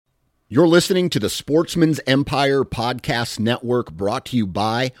You're listening to the Sportsman's Empire Podcast Network, brought to you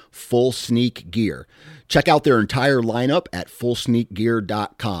by Full Sneak Gear. Check out their entire lineup at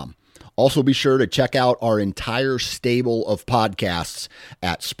fullsneakgear.com. Also be sure to check out our entire stable of podcasts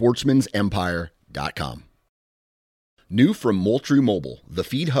at sportsmansempire.com. New from Moultrie Mobile, the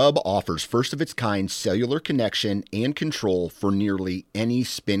Feed Hub offers first-of-its-kind cellular connection and control for nearly any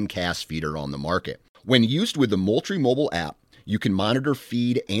spin cast feeder on the market. When used with the Moultrie Mobile app, you can monitor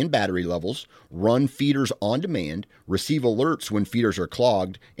feed and battery levels, run feeders on demand, receive alerts when feeders are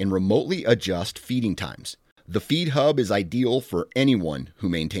clogged, and remotely adjust feeding times. The Feed Hub is ideal for anyone who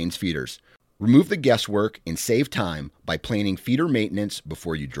maintains feeders. Remove the guesswork and save time by planning feeder maintenance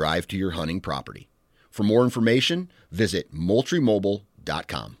before you drive to your hunting property. For more information, visit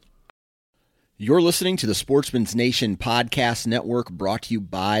MoultrieMobile.com. You're listening to the Sportsman's Nation Podcast Network, brought to you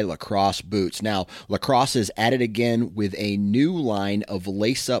by Lacrosse Boots. Now, Lacrosse is at it again with a new line of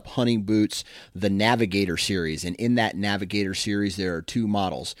lace-up hunting boots, the Navigator Series. And in that Navigator Series, there are two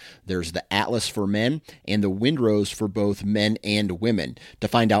models. There's the Atlas for men and the Windrose for both men and women. To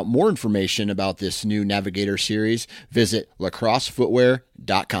find out more information about this new Navigator Series, visit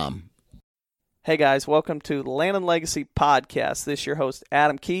lacrossefootwear.com. Hey guys, welcome to the Land and Legacy Podcast. This is your host,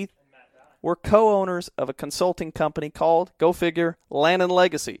 Adam Keith. We're co-owners of a consulting company called, go figure, Land and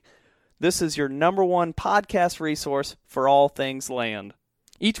Legacy. This is your number one podcast resource for all things land.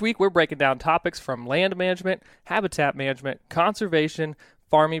 Each week we're breaking down topics from land management, habitat management, conservation,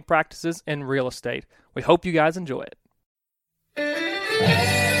 farming practices, and real estate. We hope you guys enjoy it.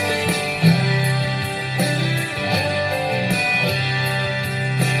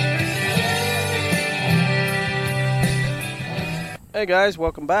 Hey guys,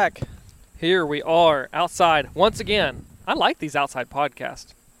 welcome back. Here we are, outside, once again. I like these outside podcasts.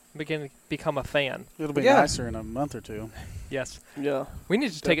 I'm beginning to become a fan. It'll be nicer in a month or two. Yes. Yeah. We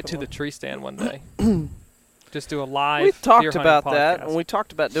need to take it to the tree stand one day. Just do a live We talked deer hunting about podcast. that, and we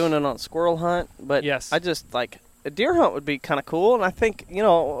talked about doing it on squirrel hunt, but Yes. I just, like, a deer hunt would be kind of cool, and I think, it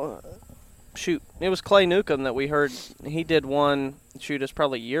was Clay Newcomb that we heard. He did one, it's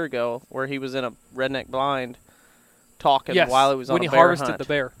probably a year ago, where he was in a redneck blind talking Yes, while he was on when a he bear harvested hunt. the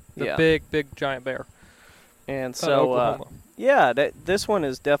bear. The Yeah. big giant bear. And so, Oklahoma. this one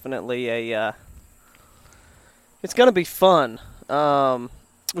is definitely it's going to be fun.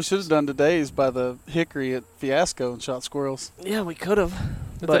 We should have done today's by the hickory at Fiasco and shot squirrels. Yeah, we could have.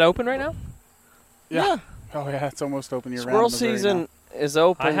 Is it open right now? Yeah. Oh, yeah, it's almost open year-round. Squirrel in Missouri season now. is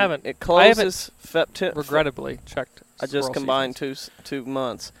open. I haven't- It closes September. Regrettably checked. I just squirrel combined seasons. two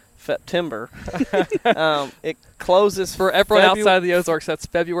months. September. It closes For everyone outside of the Ozarks, that's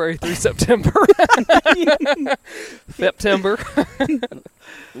February through September. September.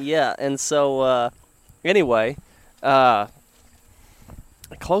 Yeah, and so anyway, it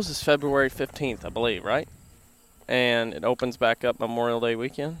closes February 15th, I believe, right? And it opens back up Memorial Day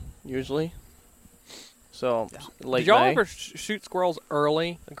weekend, usually. So late Did y'all May. ever shoot squirrels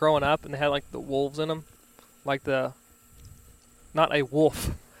early growing up and they had like the wolves in them? Like not a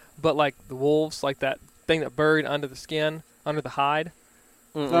wolf, but like the wolves, like that thing that buried under the skin, under the hide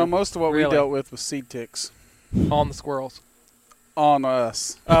No, most of what Really? we dealt with was seed ticks on the squirrels. on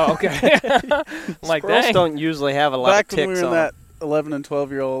us. Oh, okay. Like, Squirrels dang. don't usually have a lot Back of when we ticks were on that 11 and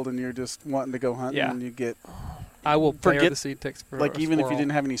 12-year-old and you're just wanting to go hunting Yeah. and you get, I will bear forget- the seed ticks for like, a even if you squirrel.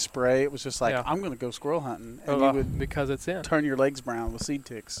 didn't have any spray, it was just like, Yeah. I'm going to go squirrel hunting. And you would because it's in. turn your legs brown with seed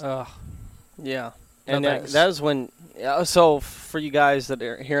ticks. Yeah. No And thanks. that was when so for you guys that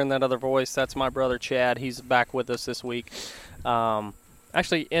are hearing that other voice, that's my brother Chad. He's back with us this week.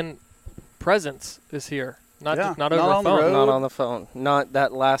 Actually, in presence is here. Not Yeah, just, not not over on the phone. road. Not on the phone. Not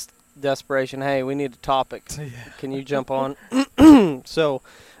that last desperation. Hey, we need a topic. Can you jump on? So,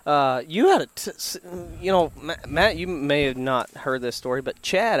 you had Matt, you may have not heard this story, but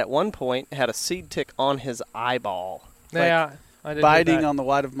Chad at one point had a seed tick on his eyeball. Yeah, I did Biting on the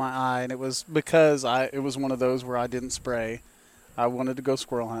white of my eye, and it was because it was one of those where I didn't spray. I wanted to go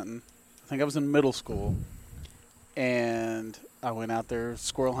squirrel hunting. I think I was in middle school, and I went out there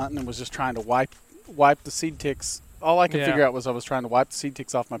squirrel hunting and was just trying to wipe the seed ticks. All I could Yeah. figure out was I was trying to wipe the seed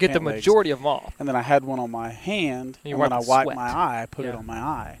ticks off my Get the pant legs. majority of them off. And then I had one on my hand, And you and when I wiped the wiped sweat. my eye, I put it Yeah. on my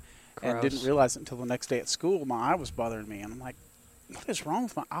eye. And Gross. didn't realize it until the next day at school. My eye was bothering me, and I'm like, what is wrong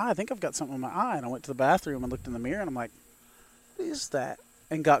with my eye? I think I've got something in my eye. And I went to the bathroom and looked in the mirror, and I'm like, what is that?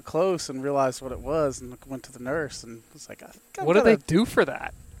 And got close and realized what it was, and went to the nurse and was like, I think I've What did got they a- do for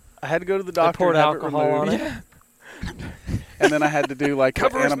that? I had to go to the They doctor poured and have alcohol it on removed. it. And then I had to do like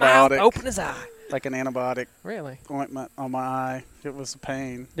Cover an his mouth, antibiotic, open his eye. like an antibiotic Really? ointment on my eye. It was a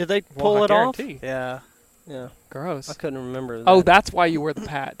pain. Did they Well, pull I it off? guarantee. Yeah. Yeah. Gross. I couldn't remember that. Oh, that's why you wear the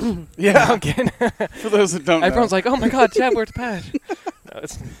patch. Yeah. I'm kidding. For those that don't Everyone's know. like, oh my God, Chad wears the patch. No,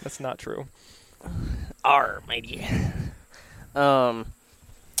 that's not true. matey. My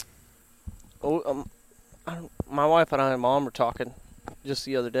wife and I and Mom were talking just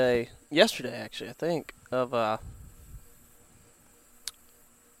the other day, yesterday actually, I think, of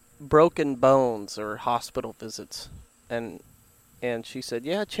broken bones or hospital visits, and she said,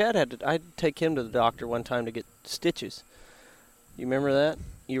 yeah, Chad I'd take him to the doctor one time to get stitches. You remember that?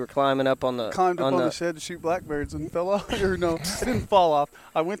 You were climbing up on the Climbed up on the shed to shoot blackbirds and fell off. Or no, it didn't fall off.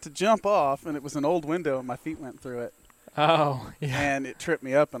 I went to jump off, and it was an old window, and my feet went through it. Oh, yeah. And it tripped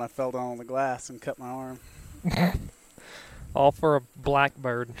me up, and I fell down on the glass and cut my arm. All for a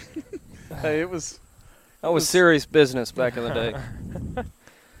blackbird. Hey, it was serious business back in the day.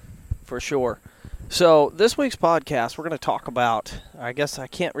 For sure. So this week's podcast, we're going to talk about, I guess I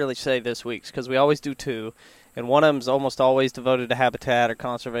can't really say this week's because we always do two, and one of them is almost always devoted to habitat or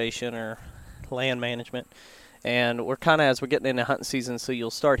conservation or land management. And we're kind of, as we're getting into hunting season, so you'll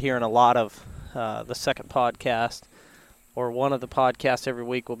start hearing a lot of the second podcast, or one of the podcasts every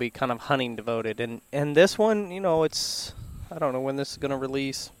week will be kind of hunting devoted. And this one, it's, I don't know when this is going to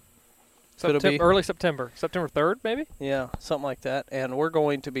release. Could it be? Early September. September 3rd, maybe? Yeah, something like that. And we're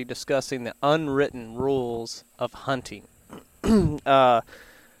going to be discussing the unwritten rules of hunting.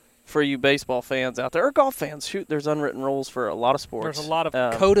 For you baseball fans out there, or golf fans, shoot, there's unwritten rules for a lot of sports. There's a lot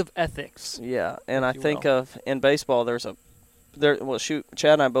of code of ethics. Yeah, and I think of, in baseball, Chad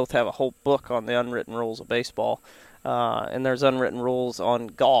and I both have a whole book on the unwritten rules of baseball. And there's unwritten rules on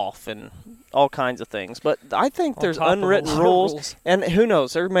golf and all kinds of things. But I think there's unwritten rules, and who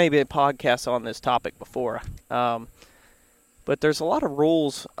knows, there may be a podcast on this topic before. But there's a lot of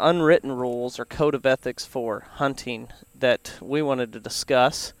rules, unwritten rules or code of ethics for hunting that we wanted to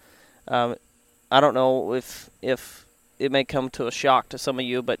discuss. I don't know if it may come to a shock to some of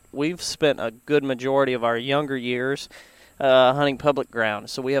you, but we've spent a good majority of our younger years hunting public ground.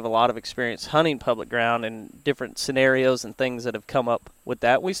 So we have a lot of experience hunting public ground and different scenarios and things that have come up with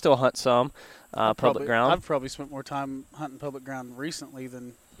that. We still hunt some public ground. I've probably spent more time hunting public ground recently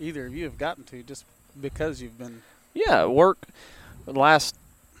than either of you have gotten to, just because you've been... Yeah,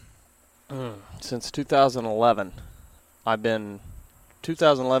 since 2011. I've been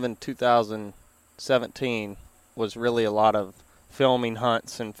 2011, 2017 was really a lot of filming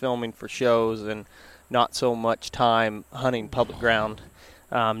hunts and filming for shows and not so much time hunting public ground.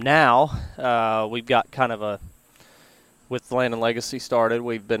 Now, we've got kind of with Land and Legacy started,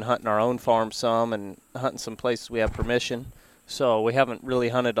 we've been hunting our own farm some and hunting some places we have permission. So we haven't really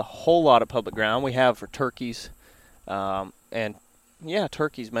hunted a whole lot of public ground. We have for turkeys,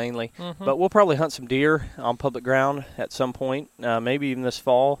 turkeys mainly. Mm-hmm. But we'll probably hunt some deer on public ground at some point, maybe even this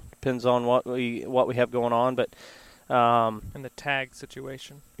fall. Depends on what we have going on, but. In the tag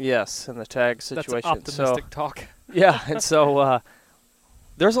situation. Yes, in the tag situation. That's optimistic talk. Yeah, and so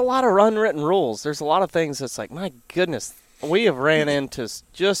there's a lot of unwritten rules. There's a lot of things that's like, my goodness, we have ran into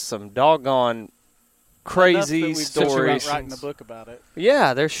just some doggone crazy stories. About writing a book about it.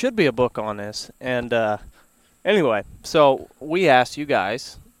 Yeah, there should be a book on this. And anyway, so we asked you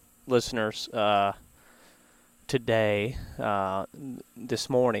guys, listeners, today, this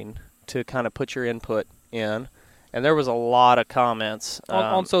morning, to kind of put your input in. And there was a lot of comments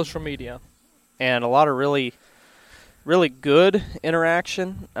on social media, and a lot of really, really good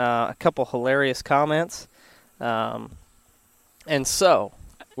interaction. A couple hilarious comments, and so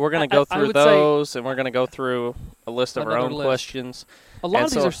we're going to go through those, and we're going to go through a list of our own questions. A lot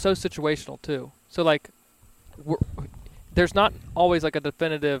of these are so situational too. So like, there's not always like a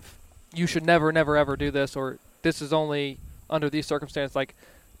definitive. You should never, never, ever do this, or this is only under these circumstances. Like,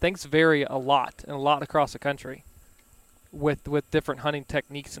 things vary a lot and a lot across the country. With different hunting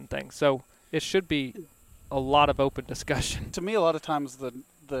techniques and things, so it should be a lot of open discussion. To me, a lot of times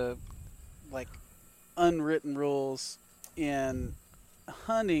the like unwritten rules in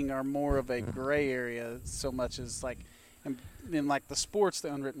hunting are more of a gray area, so much as like in like the sports,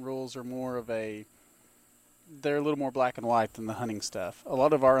 the unwritten rules are more of they're a little more black and white than the hunting stuff. A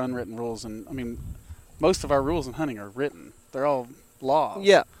lot of our unwritten rules, and I mean, most of our rules in hunting are written. They're all laws.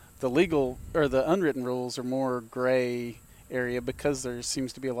 Yeah. The legal or the unwritten rules are more gray area because there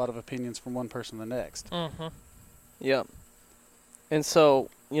seems to be a lot of opinions from one person to the next. Mm-hmm. Yeah. And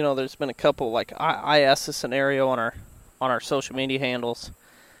so, there's been a couple, like I asked a scenario on our social media handles.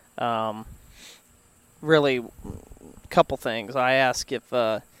 Really, a couple things. I ask if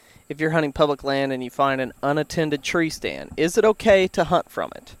you're hunting public land and you find an unattended tree stand, is it okay to hunt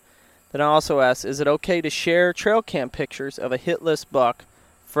from it? Then I also ask, is it okay to share trail cam pictures of a hitless buck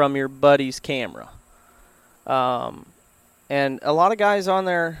from your buddy's camera? And a lot of guys on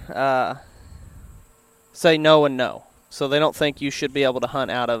there say no and no. So they don't think you should be able to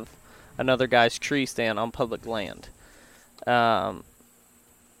hunt out of another guy's tree stand on public land. And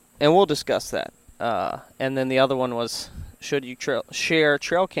we'll discuss that. And then the other one was, should you share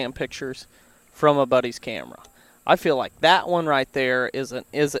trail cam pictures from a buddy's camera? I feel like that one right there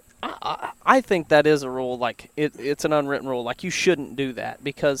I think that is a rule. Like it's an unwritten rule. Like you shouldn't do that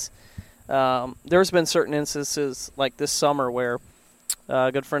because there's been certain instances like this summer where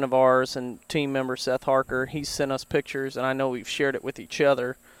a good friend of ours and team member Seth Harker, he's sent us pictures, and I know we've shared it with each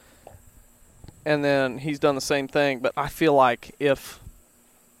other. And then he's done the same thing. But I feel like if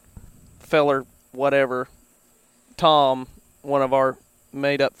feller whatever, Tom, one of our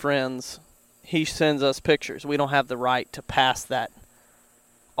made-up friends, he sends us pictures, we don't have the right to pass that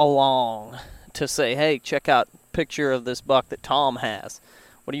along to say, hey, check out a picture of this buck that Tom has.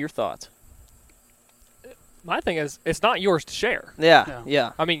 What are your thoughts? My thing is, it's not yours to share.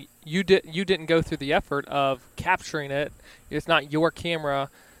 Yeah. I mean, you didn't go through the effort of capturing it. It's not your camera.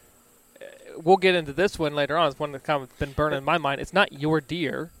 We'll get into this one later on. It's one that's kind of been burning in my mind. It's not your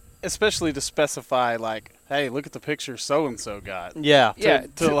deer. Especially to specify, like, hey, look at the picture so-and-so got. Yeah.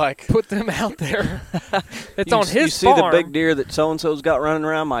 To like put them out there. It's on his You see farm. the big deer that so-and-so's got running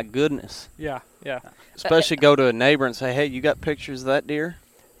around? My goodness. Yeah. Especially go to a neighbor and say, hey, you got pictures of that deer?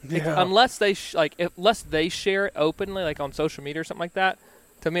 Yeah. Unless they unless they share it openly, like on social media or something like that.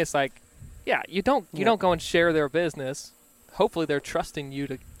 To me, it's like, yeah, you don't go and share their business. Hopefully, they're trusting you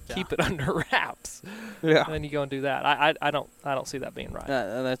to keep it under wraps. Yeah. And then you go and do that. I don't see that being right.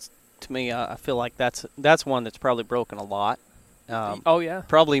 That's to me. I feel like that's one that's probably broken a lot. Oh yeah.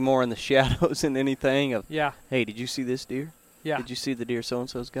 Probably more in the shadows than anything. Of Yeah. hey, did you see this deer? Yeah. Did you see the deer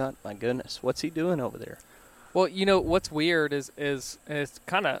so-and-so's got? My goodness, what's he doing over there? Well, you know what's weird is it's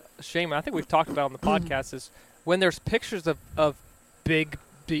kind of a shame. I think we've talked about on the podcast is when there's pictures of big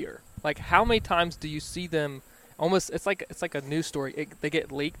deer. Like how many times do you see them? Almost, it's like a news story. They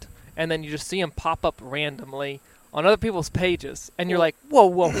get leaked, and then you just see them pop up randomly on other people's pages, and you're like, whoa,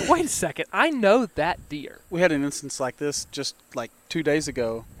 wait a second, I know that deer. We had an instance like this just like 2 days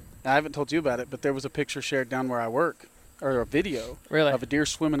ago. I haven't told you about it, but there was a picture shared down where I work, or a video of a deer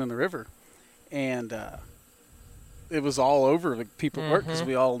swimming in the river, and it was all over the people at work because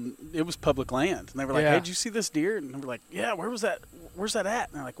it was public land, and they were like, "Hey, did you see this deer?" And they were like, "Yeah, where was that? Where's that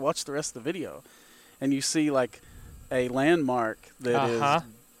at?" And I like watch the rest of the video, and you see like a landmark that is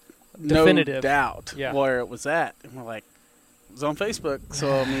definitive. No doubt where it was at, and we're like, it was on Facebook.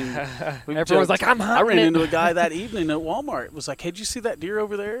 So I mean, everyone's like, "I'm hunting." I ran into a guy that evening at Walmart. It was like, "Hey, did you see that deer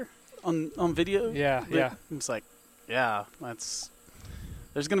over there on video?" Yeah. It's like, yeah,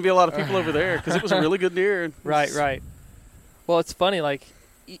 there's going to be a lot of people over there because it was a really good deer. Right. Well, it's funny, like,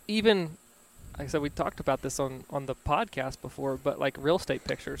 even, like I said, we talked about this on the podcast before, but, like, real estate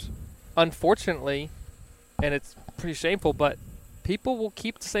pictures. Unfortunately, and it's pretty shameful, but people will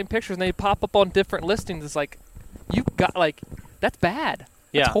keep the same pictures, and they pop up on different listings. It's like, that's bad.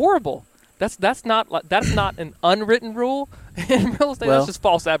 Yeah. That's horrible. That's not an unwritten rule in real estate. That's just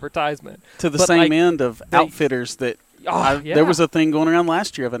false advertisement. To the same end of outfitters that there was a thing going around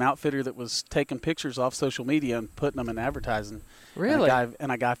last year of an outfitter that was taking pictures off social media and putting them in advertising. Really?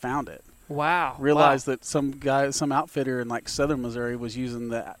 And a guy found it. Wow. Realized that some outfitter in like southern Missouri was using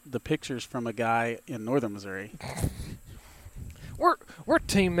the pictures from a guy in northern Missouri. We're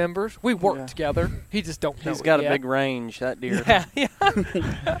team members. We work together. He just don't know. He's got a big range, that deer.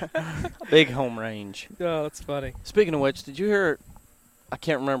 Yeah. Big home range. Oh, that's funny. Speaking of which, did you hear? I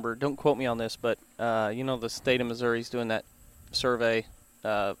can't remember. Don't quote me on this, but the state of Missouri's doing that survey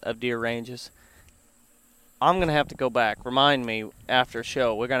of deer ranges. I'm gonna have to go back. Remind me after a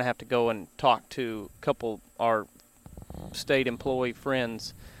show. We're gonna have to go and talk to a couple of our state employee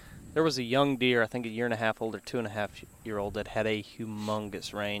friends. There was a young deer, I think a year and a half old or 2.5-year-old, that had a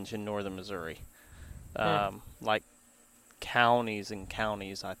humongous range in northern Missouri. Like counties and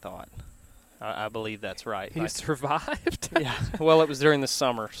counties, I thought. I believe that's right. He survived? Yeah. Well, it was during the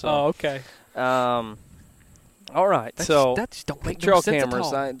summer. So. Oh, okay. All right. That just don't make trail no sense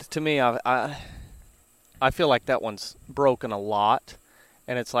cameras, at all. to me, I feel like that one's broken a lot.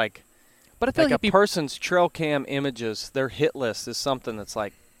 And it's like, but I feel like a person's trail cam images, their hit list is something that's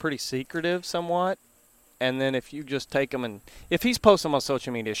like pretty secretive somewhat. And then if you just take them and if he's posting them on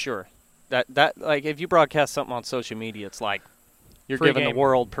social media, sure. That like if you broadcast something on social media, it's like you're giving the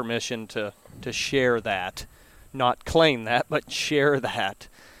world permission to share that, not claim that, but share that.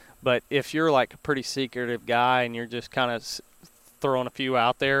 But if you're like a pretty secretive guy and you're just kind of throwing a few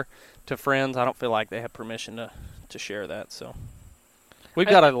out there to friends, I don't feel like they have permission to share that. So We've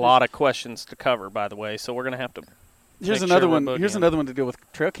got a lot of questions to cover, by the way, so we're going to have to. Here's make another sure we're one. booting Here's in. another one to deal with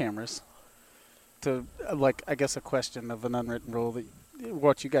trail cameras. To I guess a question of an unwritten rule that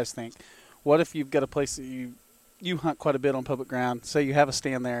what you guys think. What if you've got a place that you hunt quite a bit on public ground? Say you have a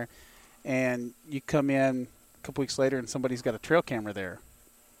stand there, and you come in a couple weeks later and somebody's got a trail camera there.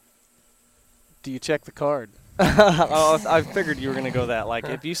 Do you check the card? Oh, I figured you were going to go that. Like,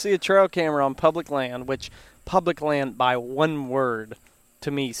 if you see a trail camera on public land, which public land by one word to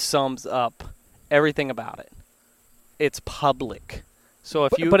me sums up everything about it. It's public. So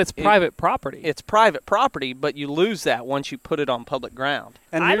if But it's private property. It's private property, but you lose that once you put it on public ground.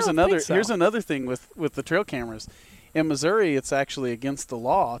 And I here's don't another think so. here's another thing with the trail cameras. In Missouri, it's actually against the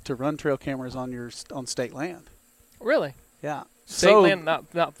law to run trail cameras on state land. Really? Yeah. State land,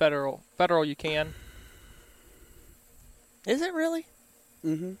 not federal. Federal, you can. Is it really?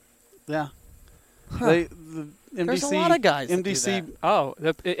 Mm-hmm. Yeah. Huh. The MDC, There's a lot of guys that do MDC. that. Oh,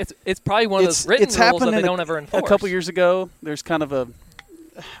 it's probably one of those written rules that happened they don't ever enforce. A couple years ago, there's kind of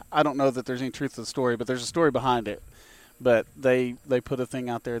I don't know that there's any truth to the story, but there's a story behind it. But they put a thing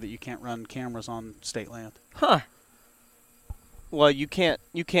out there that you can't run cameras on state land. Huh. Well, you can't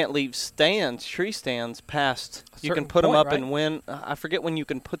leave tree stands past. A You can certain put them point, up, right? and when I forget when you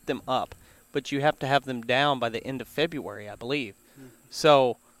can put them up, but you have to have them down by the end of February, I believe.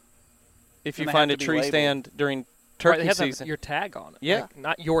 So, if you And they find a have to be tree labeled. stand during Right, turkey they have to have season, your tag on it. Yeah. Like,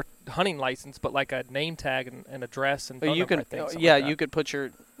 not your hunting license, but like a name tag and address and phone you number, can I think, something yeah like that. you could put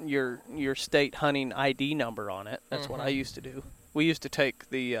your state hunting ID number on it. That's what I Mhm. used to do. We used to take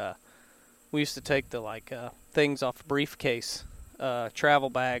the things off briefcase travel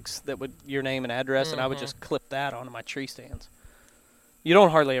bags that would your name and address, and I would Mhm. just clip that onto my tree stands. You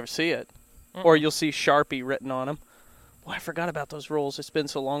don't hardly ever see it, or you'll see Sharpie written on them. Boy, I forgot about those rules. It's been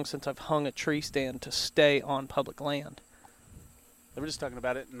so long since I've hung a tree stand to stay on public land. They were just talking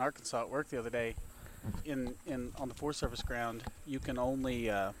about it in Arkansas at work the other day. In on the Forest Service ground, you can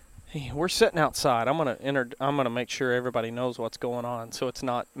only Hey, we're sitting outside. I'm gonna make sure everybody knows what's going on, so it's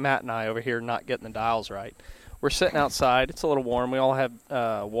not Matt and I over here not getting the dials right. We're sitting outside. It's a little warm. We all have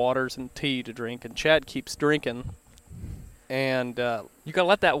waters and tea to drink, and Chad keeps drinking. And You gotta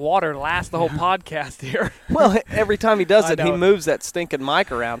let that water last the whole podcast here. well, every time he does I it, he know. moves that stinking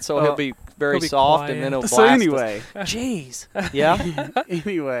mic around, so he'll be very he'll be soft, quiet. and then he'll blast So us. anyway, Jeez, yeah.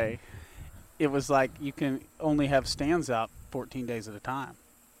 anyway, it was like you can only have stands out 14 days at a time.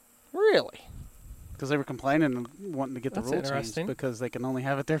 Really? Because they were complaining and wanting to get the That's rule changed interesting. because they can only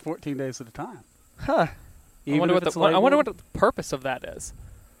have it there 14 days at a time. Huh. I wonder what the purpose of that is.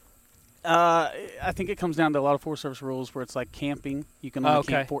 I think it comes down to a lot of Forest Service rules where it's like camping. You can only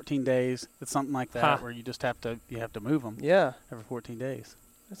Okay. camp 14 days. It's something like that Huh. where you just have to move them Yeah, every 14 days.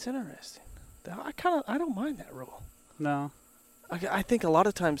 that's interesting. I don't mind that rule. No. I think a lot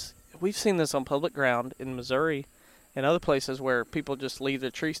of times we've seen this on public ground in Missouri and other places where people just leave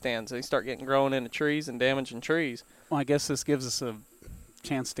their tree stands. They start getting growing into trees and damaging trees. Well, I guess this gives us a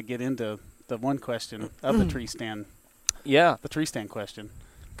chance to get into the one question of the tree stand, Yeah. the tree stand question,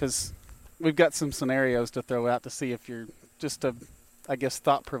 because we've got some scenarios to throw out to see if you're just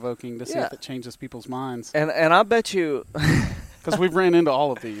thought provoking to see Yeah. if it changes people's minds. And I bet you, Because we've ran into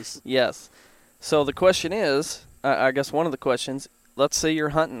all of these. yes. So the question is, I guess one of the questions, let's say you're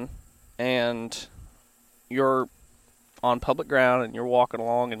hunting and you're on public ground and you're walking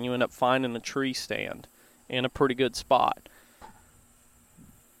along and you end up finding a tree stand in a pretty good spot.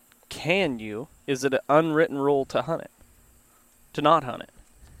 Is it an unwritten rule to hunt it? To not hunt it?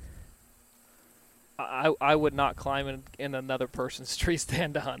 I would not climb in another person's tree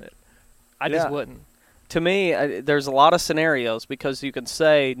stand to hunt it. I just Yeah. wouldn't. To me, there's a lot of scenarios because you can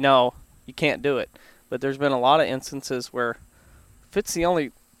say, no, you can't do it. But there's been a lot of instances where if it's the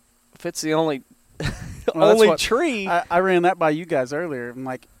only Well, that's only what- tree. I ran that by you guys earlier. I'm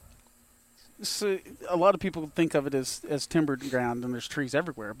like, so a lot of people think of it as timbered ground and there's trees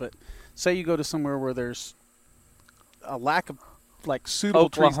everywhere. But say you go to somewhere where there's a lack of like suitable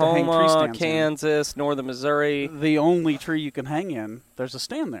trees to hang tree Oklahoma, stands Kansas, northern Missouri. in. The only tree you can hang in, there's a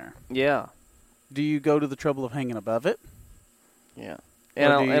stand there. Yeah, Do you go to the trouble of hanging above it? yeah. Or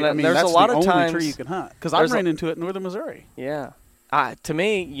And, do you- and I mean, there's that's a lot the of only times. tree you can hunt. Because I've there's a- ran into it in northern Missouri. Yeah. To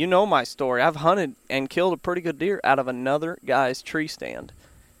me, you know my story. I've hunted and killed a pretty good deer out of another guy's tree stand.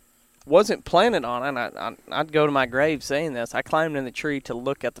 Wasn't planning on it. I'd go to my grave saying this. I climbed in the tree to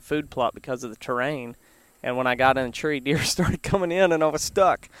look at the food plot because of the terrain. And when I got in the tree, deer started coming in and I was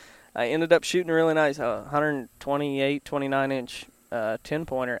stuck. I ended up shooting a really nice 128, 29-inch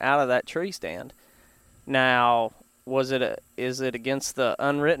 10-pointer out of that tree stand. Now, is it against the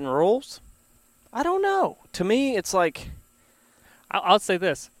unwritten rules? I don't know. To me, it's like... I'll say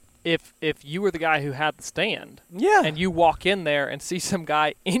this: if you were the guy who had the stand, Yeah. and you walk in there and see some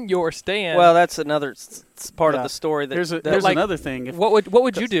guy in your stand, Well, that's another part of Yeah. the story. There's like, another thing. what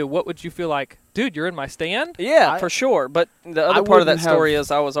would you do? What would you feel like, dude? You're in my stand. Yeah, I- for sure. But the I other part of that wouldn't have- story is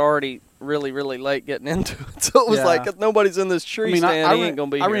I was already really, really late getting into it. So it was Yeah. like, if nobody's in this tree stand, he ain't going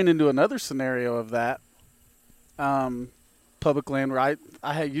to be I here. ran into another scenario of that. Public land where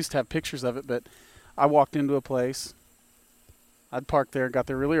I used to have pictures of it, but I walked into a place. I'd parked there, got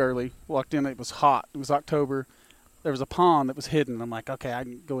there really early, walked in, it was hot. It was October. There was a pond that was hidden. I'm like, okay, I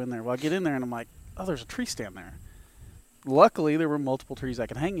can go in there. Well, I get in there, and I'm like, oh, there's a tree stand there. Luckily, there were multiple trees I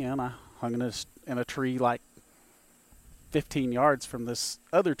could hang in. I hung in a tree like 15 yards from this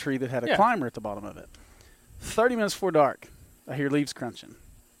other tree that had a Yeah. climber at the bottom of it. 30 minutes before dark, I hear leaves crunching.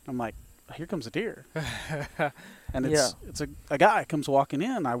 I'm like, here comes a deer. And it's a guy comes walking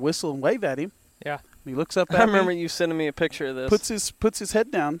in. I whistle and wave at him. Yeah. He looks up at I remember me, you sending me a picture of this. puts his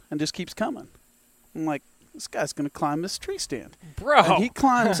head down, and just keeps coming. I'm like, this guy's going to climb this tree stand. Bro. And he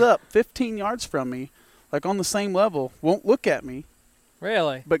climbs up 15 yards from me, like on the same level, won't look at me,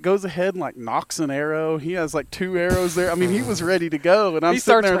 Really? but goes ahead and like knocks an arrow. He has like 2 arrows there. I mean, he was ready to go, and I'm He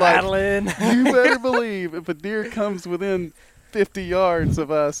sitting starts there rattling. like, you better believe if a deer comes within 50 yards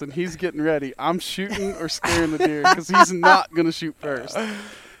of us and he's getting ready, I'm shooting or scaring the deer because he's not going to shoot first.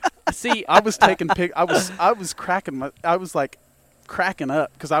 See, I was taking I was cracking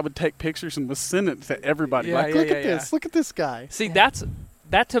up because I would take pictures and was sending it to everybody. Yeah, like, yeah, look yeah, at this, yeah. look at this guy. See, that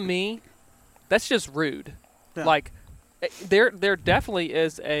to me, that's just rude. Yeah. Like, there definitely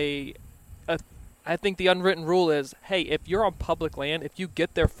is a. I think the unwritten rule is, hey, if you're on public land, if you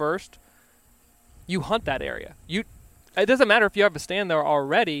get there first, you hunt that area. It doesn't matter if you have a stand there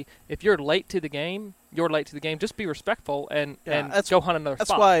already. If you're late to the game, you're late to the game. Just be respectful and that's- go hunt another That's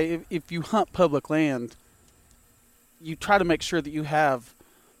spot. why if you hunt public land, you try to make sure that you have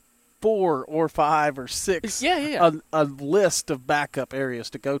 4 or 5 or 6 Yeah. a list of backup areas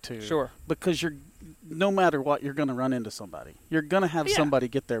to go to. Sure. Because no matter what, you're going to run into somebody. You're going to have Yeah. somebody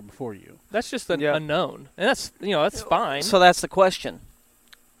get there before you. That's just Yeah. a known, and that's fine. So that's the question.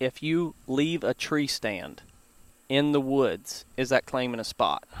 If you leave a tree stand in the woods, is that claiming a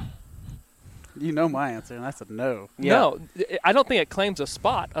spot? You know my answer, and that's a no. Yeah. No, I don't think it claims a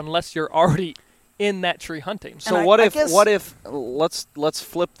spot unless you're already in that tree hunting. So And what I if guess- let's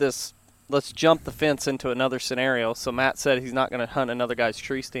flip this. Let's jump the fence into another scenario. So Matt said he's not going to hunt another guy's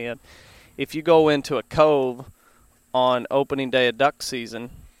tree stand. If you go into a cove on opening day of duck season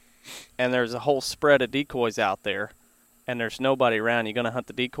and there's a whole spread of decoys out there and there's nobody around, you're going to hunt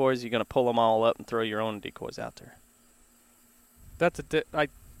the decoys, you're going to pull them all up and throw your own decoys out there. That's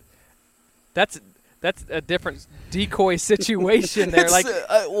a different decoy situation there. Like,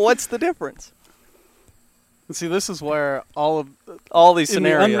 what's the difference? And see, this is where all These in the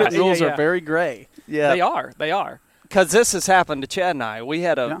scenarios. unwritten rules Yeah. are very gray. Yeah. they are. Because this has happened to Chad and I. We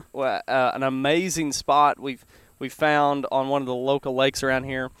had an amazing spot we found on one of the local lakes around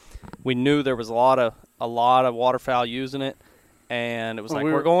here. We knew there was a lot of waterfowl using it, and it was like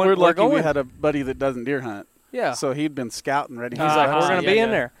we're going. We're lucky going. we had a buddy that doesn't deer hunt. Yeah. So he'd been scouting ready. He's like, we're going to yeah, be in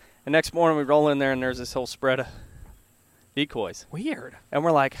yeah. there. And next morning we roll in there, and there's this whole spread of decoys, Weird. and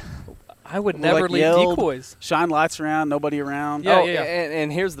we're like, I would We, never like, leave yelled. decoys. Shine lights around, nobody around. Yeah, oh, yeah.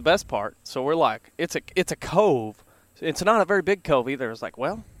 And here's the best part. So we're like, it's a cove. It's not a very big cove either. It's like,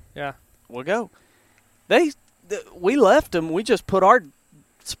 well, Yeah. we'll go. We left them. We just put our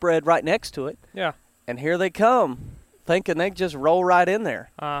spread right next to it, Yeah. and here they come, thinking they just roll right in there.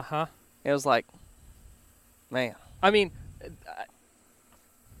 Uh-huh. It was like, man. I mean,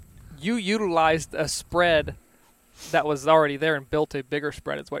 you utilized a spread that was already there and built a bigger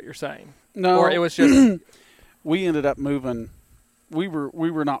spread, is what you're saying. No, Or it was just we ended up moving. We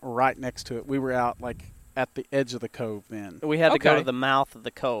were not right next to it. We were out like at the edge of the cove then. We had to go Okay. to the mouth of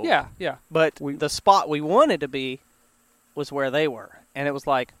the cove. yeah, yeah. But the spot we wanted to be was where they were. And it was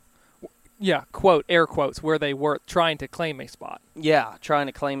like, Yeah, quote, air quotes, where they were trying to claim a spot. yeah, trying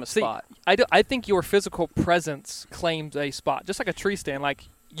to claim a See, spot. I think your physical presence claims a spot, just like a tree stand. Like,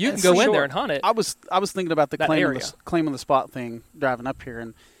 you Yeah, can go for in sure. there and hunt it. I was thinking about the That claiming area. claiming the spot thing driving up here,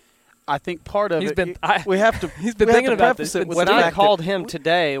 and I think part of He's it been- we have to. he's been we have thinking to about preface this. it with When the I fact called that him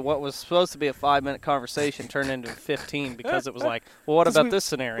today, what was supposed to be a 5-minute conversation turned into 15 because it was like, well, what 'Cause about we- this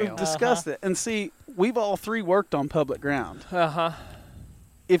scenario? we've discussed it, and see, we've all three worked on public ground. Uh-huh.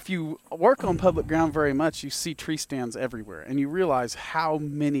 If you work on public ground very much, you see tree stands everywhere, and you realize how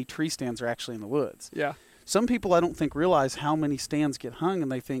many tree stands are actually in the woods. Yeah. Some people, I don't think, realize how many stands get hung, and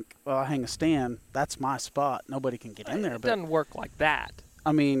they think, well, I hang a stand, that's my spot. Nobody can get in there. It But, doesn't work like that.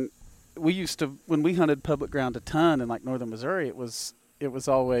 I mean, we used to, when we hunted public ground a ton in like northern Missouri, it was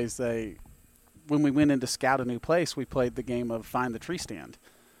always when we went in to scout a new place, we played the game of find the tree stand.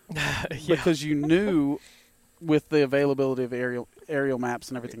 Because you knew with the availability of aerial maps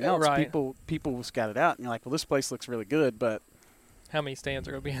and everything else, Right. people will scout it out, and you're like, well, this place looks really good, but How many stands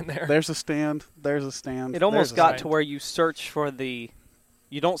are going to be in there? there's a stand. It almost there's a got stand. to where you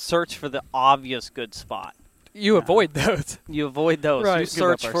don't search for the obvious good spot. You avoid those. You avoid those. Right. You Give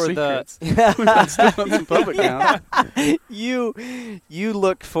up search our for secrets. We got stuff on some public ground. you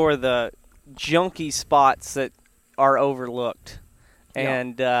look for the junky spots that are overlooked. Yeah.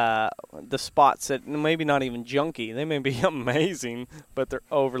 And the spots that maybe not even junky, they may be amazing, but they're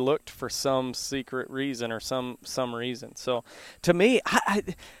overlooked for some secret reason or some reason. So, to me,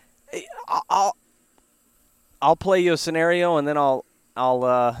 I'll play you a scenario, and then I'll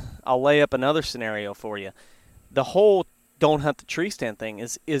lay up another scenario for you. The whole don't hunt the tree stand thing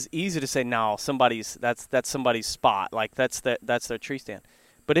is easy to say. No, that's somebody's spot, like that's their tree stand.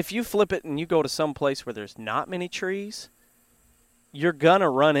 But if you flip it and you go to some place where there's not many trees, you're gonna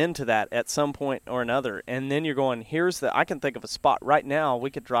run into that at some point or another, and then you're going, I can think of a spot right now.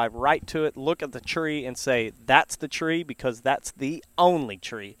 We could drive right to it, look at the tree, and say that's the tree because that's the only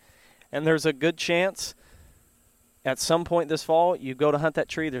tree. And there's a good chance at some point this fall you go to hunt that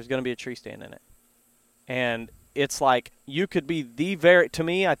tree, there's gonna be a tree stand in it. And it's like you could be to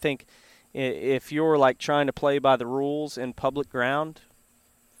me, I think if you're like trying to play by the rules in public ground,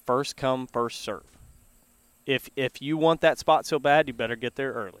 first come, first serve. If you want that spot so bad, you better get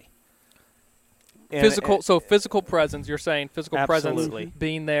there early. Physical presence. You're saying physical Absolutely. presence,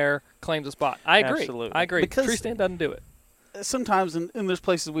 being there claims a spot. I agree. Absolutely. I agree. Because tree stand doesn't do it. Sometimes, and there's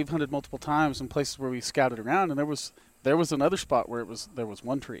places we've hunted multiple times, and places where we scouted around, and there was another spot where there was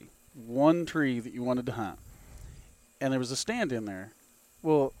one tree that you wanted to hunt, and there was a stand in there.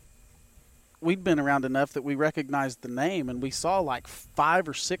 Well, we'd been around enough that we recognized the name, and we saw like 5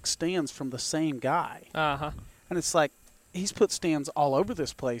 or 6 stands from the same guy. Uh-huh. And it's like, he's put stands all over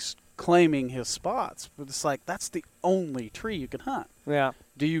this place claiming his spots. But it's like, that's the only tree you can hunt. Yeah.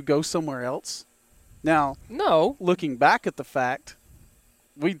 Do you go somewhere else? Now, No. looking back at the fact,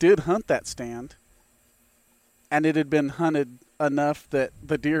 we did hunt that stand, and it had been hunted enough that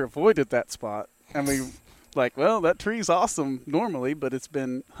the deer avoided that spot. And we like, well, that tree's awesome normally, but it's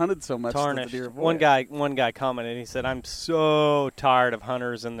been hunted so much that the deer avoid it. One guy commented, he said, I'm so tired of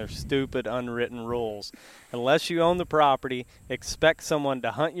hunters and their stupid unwritten rules. Unless you own the property, expect someone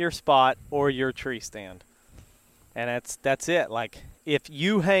to hunt your spot or your tree stand. And that's it. Like, if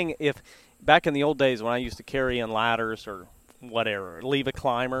back in the old days when I used to carry in ladders or whatever, leave a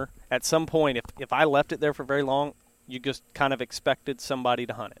climber, at some point, if I left it there for very long, you just kind of expected somebody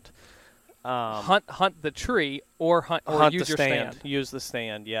to hunt it. Hunt the tree or use your stand. Use the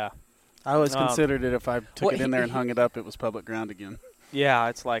stand, yeah. I always considered it if I took it in there and hung it up, it was public ground again. Yeah,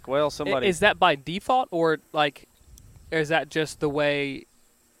 it's like, well, somebody... Is that by default, or like, is that just the way?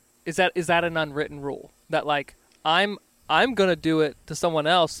 Is that an unwritten rule that like I'm gonna do it to someone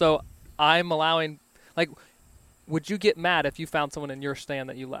else, so I'm allowing? Like, would you get mad if you found someone in your stand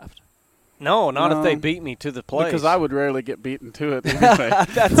that you left? No, not if they beat me to the place. Because I would rarely get beaten to it anyway.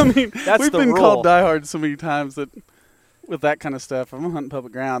 that's we've the been rule. called diehards so many times that with that kind of stuff, if I'm hunting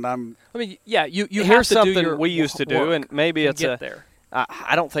public ground, You Here's have to something do your we used to do, work and maybe it's get there.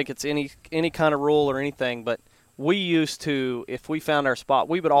 I don't think it's any kind of rule or anything, but we used to, if we found our spot,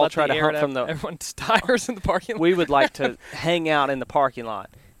 we would all Let try the to air hunt out from the... everyone's tires in the parking lot. We would like to hang out in the parking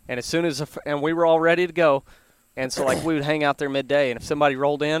lot, and as soon as and we were all ready to go, and so like we would hang out there midday, and if somebody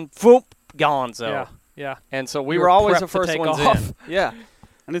rolled in, whoop, gonzo. Yeah. And so we You were were always prepped the to first take ones off. in. Yeah.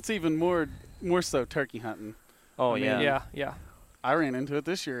 and it's even more so turkey hunting. Oh, I mean, yeah. Yeah. I ran into it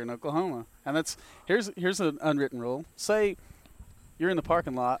this year in Oklahoma, and here's an unwritten rule. Say you're in the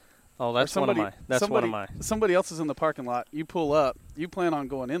parking lot. Oh, that's one of my. Somebody else is in the parking lot. You pull up. You plan on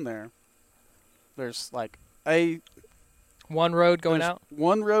going in there. There's like One road going out.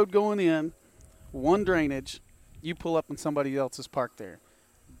 one road going in, one drainage. You pull up and somebody else is parked there.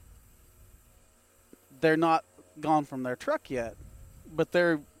 They're not gone from their truck yet, but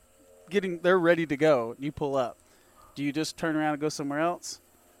they're ready to go. You pull up. Do you just turn around and go somewhere else,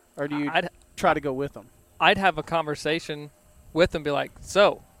 or do you try to go with them? I'd have a conversation with them, be like,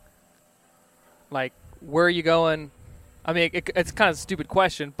 so, like, where are you going? I mean, it's kind of a stupid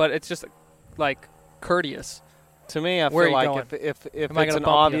question, but it's just like courteous. To me, I Where feel are you like going? if Am I it's gonna an bump you?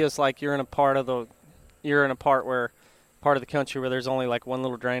 obvious, like you're in a part of the country where there's only like one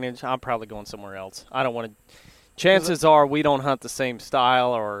little drainage, I'm probably going somewhere else. I don't want to. Chances are we don't hunt the same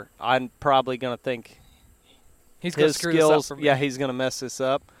style, or I'm probably going to think He's going his to screw this up skills. for me. Yeah, he's going to mess this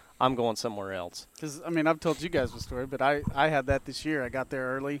up. I'm going somewhere else. Because, I mean, I've told you guys the story, but I had that this year. I got there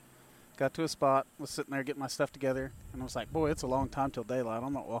early, got to a spot, was sitting there getting my stuff together, and I was like, boy, it's a long time till daylight.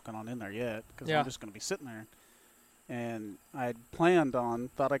 I'm not walking on in there yet because Yeah. I'm just going to be sitting there. And I had planned on,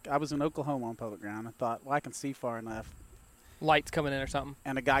 I was in Oklahoma on public ground. I thought, well, I can see far enough. Lights coming in or something.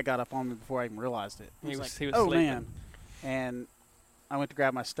 And a guy got up on me before I even realized it. He was like, sleeping. man. And I went to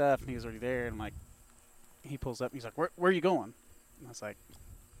grab my stuff, and he was already there. And, like, he pulls up, and he's like, where are you going? And I was like,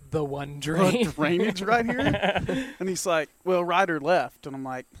 The one drain. drainage right here? And he's like, well, right or left? And I'm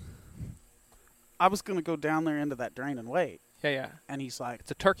like, I was going to go down there into that drain and wait. Yeah. And he's like,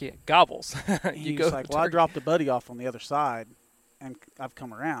 It's a turkey. It gobbles. he's like, well, I dropped a buddy off on the other side, and I've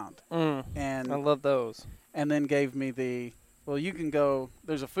come around. I And love those. and then gave me well, you can go,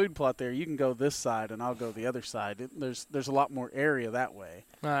 there's a food plot there. You can go this side, and I'll go the other side. There's a lot more area that way.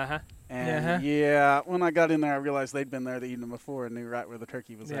 Uh-huh. And, yeah, when I got in there, I realized they'd been there the evening before and knew right where the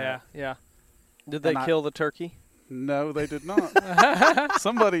turkey was at. Yeah. Did they And kill the turkey? No, they did not.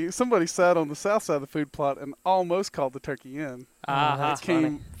 Somebody sat on the south side of the food plot and almost called the turkey in. Uh-huh. That's It came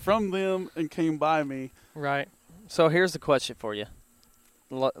funny. from them and came by me. Right. So here's the question for you.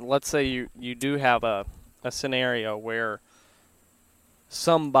 Let's say you do have a scenario where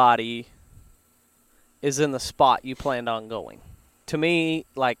somebody is in the spot you planned on going. To me,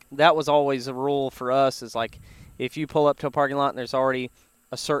 like, that was always a rule for us, is like, if you pull up to a parking lot and there's already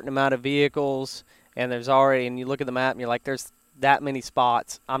a certain amount of vehicles and you look at the map and you're like, there's that many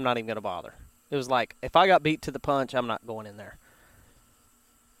spots, I'm not even going to bother. It was like, if I got beat to the punch, I'm not going in there.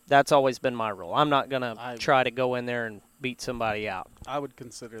 That's always been my rule. I'm not going to try to go in there and beat somebody out. I would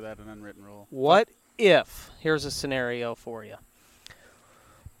consider that an unwritten rule. What if, here's a scenario for you.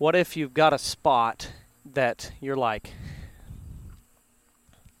 What if you've got a spot that you're like,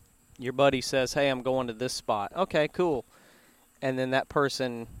 your buddy says, hey, I'm going to this spot. Okay, cool. And then that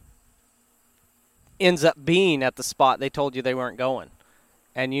person ends up being at the spot they told you they weren't going.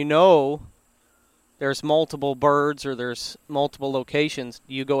 And you know there's multiple birds or there's multiple locations.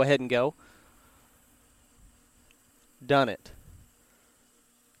 Do you go ahead and go? Done it.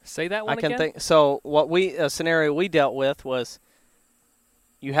 Say that one again? think so. A scenario we dealt with was,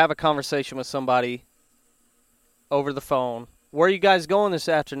 you have a conversation with somebody over the phone. Where are you guys going this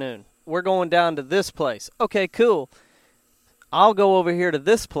afternoon? We're going down to this place. Okay, cool. I'll go over here to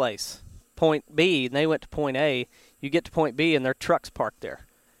this place, point B, and they went to point A. You get to point B, and their truck's parked there.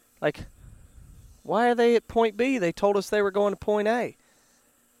 Like, why are they at point B? They told us they were going to point A.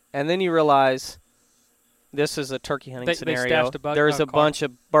 And then you realize this is a turkey hunting They scenario. stashed a There's a car. bunch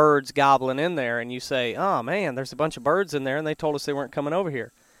of birds gobbling in there, and you say, oh, man, there's a bunch of birds in there, and they told us they weren't coming over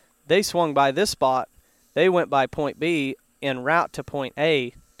here. They swung by this spot. They went by point B en route to point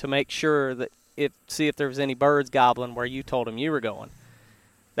A to make sure that see if there was any birds gobbling where you told them you were going.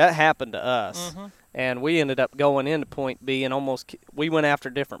 That happened to us. Mm-hmm. And we ended up going into point B, and we went after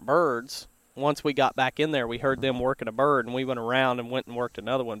different birds. Once we got back in there, we heard them working a bird, and we went around and went and worked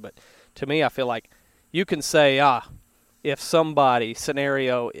another one. But to me, I feel like you can say, if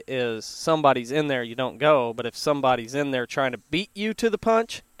scenario is somebody's in there, you don't go. But if somebody's in there trying to beat you to the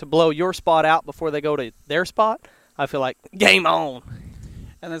punch to blow your spot out before they go to their spot, I feel like game on.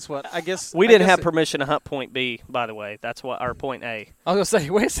 And that's what I guess. We didn't have permission to hunt point B, by the way. That's what our point A. I was going to say,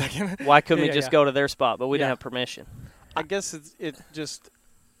 wait a second. Why couldn't we Yeah, just yeah. go to their spot? But we didn't Yeah. have permission. I guess it just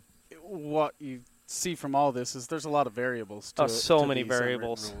what you see from all this is there's a lot of variables. To So to many these unwritten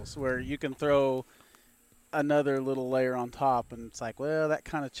variables. rules where you can throw another little layer on top, and it's like, well, that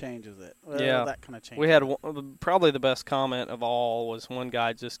kind of changes it. Well, Yeah. that kind of changes. We had it. probably the best comment of all was one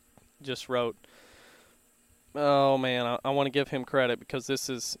guy just wrote, oh, man, I want to give him credit because this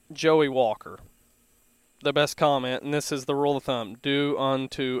is Joey Walker. The best comment, and this is the rule of thumb, do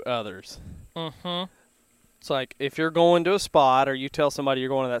unto others. Mm-hmm. It's like, if you're going to a spot or you tell somebody you're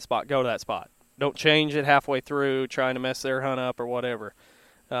going to that spot, go to that spot. Don't change it halfway through trying to mess their hunt up or whatever.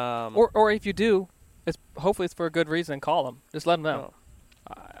 Or if you do, hopefully it's for a good reason. Call them. Just let them know.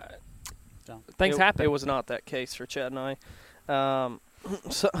 Things happen. It was not that case for Chad and I.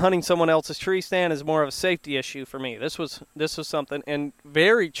 Hunting someone else's tree stand is more of a safety issue for me. This was something, and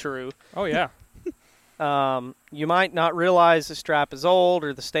very true. Oh, yeah. You might not realize the strap is old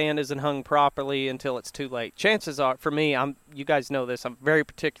or the stand isn't hung properly until it's too late. Chances are, for me, you guys know this, I'm very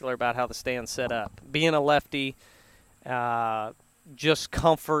particular about how the stand's set up. Being a lefty, just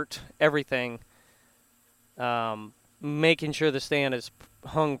comfort, everything. Making sure the stand is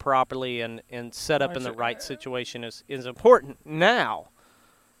hung properly and set up in the right situation is important. Now,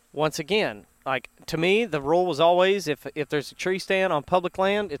 once again, like, to me, the rule was always if there's a tree stand on public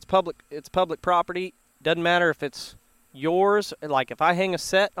land, it's public property. Doesn't matter if it's Yours, like if I hang a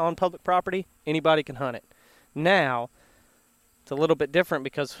set on public property, anybody can hunt it. Now, it's a little bit different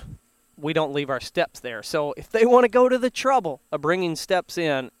because we don't leave our steps there. So if they want to go to the trouble of bringing steps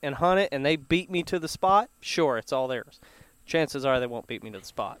in and hunt it and they beat me to the spot, sure, it's all theirs. Chances are they won't beat me to the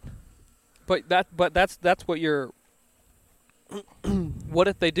spot. But that's what you're. What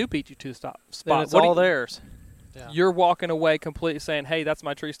if they do beat you to the spot? Then it's What do all you- theirs. Yeah. You're walking away completely saying, "Hey, that's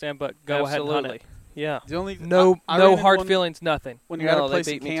my tree stand, but go ahead and hunt Absolutely. it." Yeah. The only No, I no ran into hard one feelings, nothing. When you're at No, a they place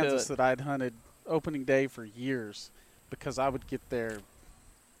in beat me to Kansas it. that I'd hunted opening day for years, because I would get there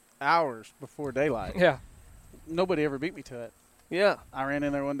hours before daylight. Yeah, Nobody ever beat me to it. Yeah. I ran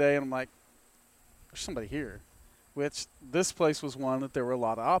in there one day and I'm like, there's somebody here. Which this place was one that there were a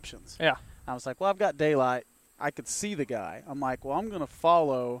lot of options. yeah. I was like, well, I've got daylight. I could see the guy. I'm like, well, I'm going to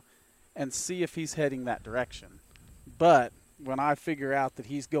follow and see if he's heading that direction. But when I figure out that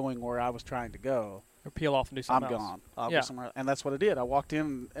he's going where I was trying to go, Or peel off and do I'm something else. gone. I'll Yeah. go somewhere else. And that's what I did. I walked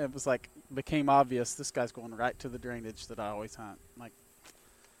in and it was like, became obvious this guy's going right to the drainage that I always hunt. I'm like,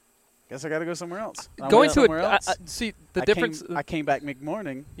 guess I got to go somewhere else. And I Going went to somewhere it, else. see the I difference. I came back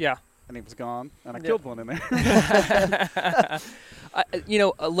mid-morning Yeah. and he was gone, and I Yeah. killed one in there.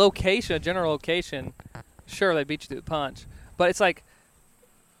 A location, a general location, sure they beat you to the punch, but it's like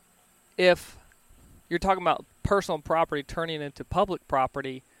if you're talking about personal property turning into public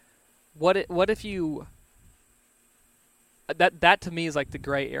property, what if you that to me is like the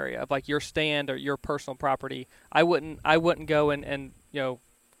gray area of like your stand or your personal property. I wouldn't go and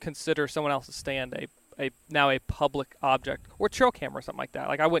consider someone else's stand a public object or trail camera or something like that.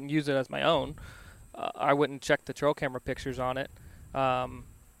 Like I wouldn't use it as my own. I wouldn't check the trail camera pictures on it.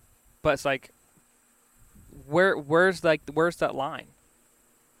 But it's like, where's that line?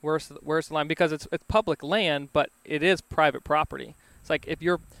 Where's the line? Because it's public land, but it is private property. It's like if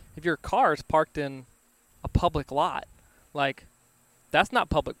your car is parked in a public lot, like that's not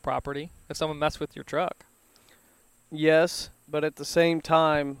public property. If someone messed with your truck, Yes, but at the same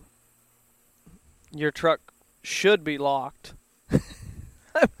time, your truck should be locked.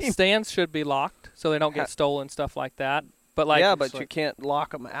 stands should be locked so they don't get stolen, stuff like that. But like, yeah, it's but like- you can't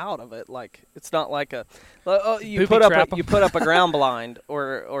lock them out of it. Like it's not like you Booby put up trap 'em. you put up a ground blind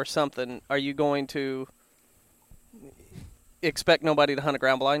or something. Are you going to expect nobody to hunt a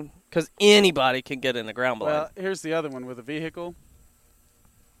ground blind? Because anybody can get in a ground blind. Well, here's the other one with a vehicle.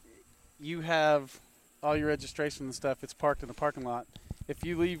 You have all your registration and stuff. It's parked in a parking lot. If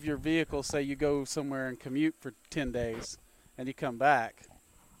you leave your vehicle, say you go somewhere and commute for 10 days, and you come back,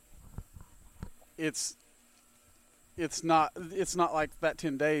 it's not like that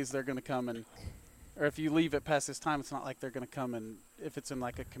 10 days they're going to come and, or if you leave it past this time, it's not like they're going to come and, if it's in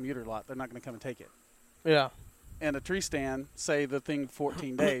like a commuter lot, they're not going to come and take it. yeah. And a tree stand, say the thing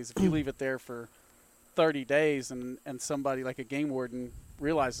 14 days, if you leave it there for 30 days and somebody like a game warden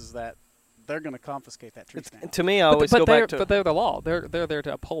realizes that, they're going to confiscate that tree stand. To me, I always go back to. But they're the law. They're there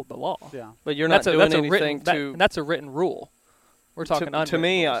to uphold the law. Yeah. But you're not doing anything to. That's a written rule. We're talking to unwritten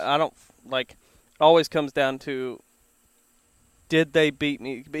me, rules. I don't like. Always comes down to. Did they beat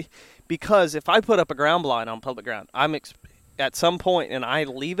me? Because if I put up a ground blind on public ground, at some point and I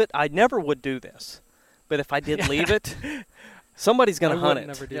leave it. I never would do this, but if I did leave it, somebody's going to hunt it.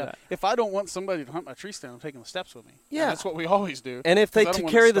 Never do Yeah. that. If I don't want somebody to hunt my tree stand, I'm taking the steps with me. Yeah. And that's what we always do. And if they 'Cause I don't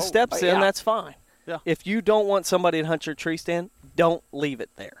want carry it the stolen. steps in, that's fine. Yeah. If you don't want somebody to hunt your tree stand, don't leave it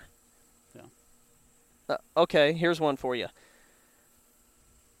there. Yeah. Okay, here's one for you.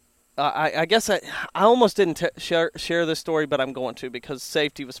 I guess I almost didn't share this story, but I'm going to because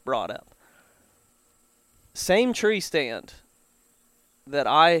safety was brought up. Same tree stand that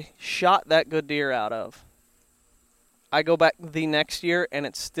I shot that good deer out of. I go back the next year, and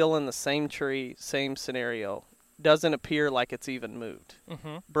it's still in the same tree, same scenario. Doesn't appear like it's even moved.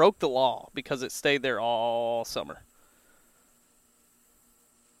 Mm-hmm. Broke the law because it stayed there all summer.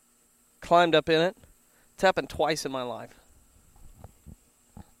 Climbed up in it. It's happened twice in my life.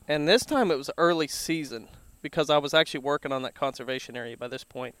 And this time it was early season because I was actually working on that conservation area by this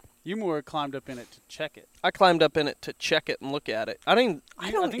point. You more climbed up in it to check it. I climbed up in it to check it and look at it. I don't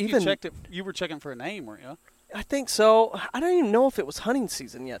think even. you checked it. You were checking for a name, weren't you? I think so. I don't even know if it was hunting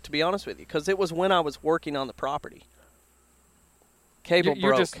season yet, to be honest with you, because it was when I was working on the property. Cable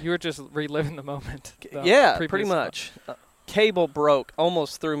broke. You're just reliving the moment. the Yeah, previous pretty one. much. Cable broke,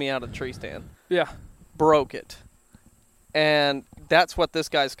 almost threw me out of the tree stand. Yeah. Broke it. And that's what this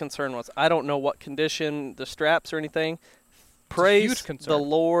guy's concern was. I don't know what condition, the straps or anything. Praise huge concern. the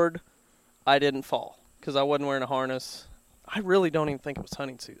Lord, I didn't fall because I wasn't wearing a harness. I really don't even think it was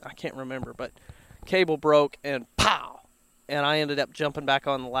hunting season. I can't remember, but cable broke and pow! And I ended up jumping back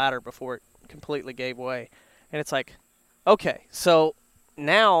on the ladder before it completely gave way. And it's like, Okay, so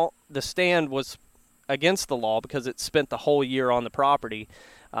now the stand was against the law because it spent the whole year on the property.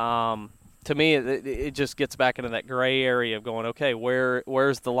 To me, it just gets back into that gray area of going, okay,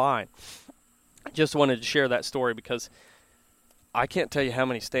 where's the line? Just wanted to share that story because I can't tell you how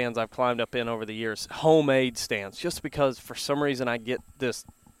many stands I've climbed up in over the years, homemade stands, just because for some reason I get this.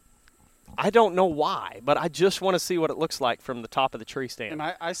 I don't know why, but I just want to see what it looks like from the top of the tree stand. And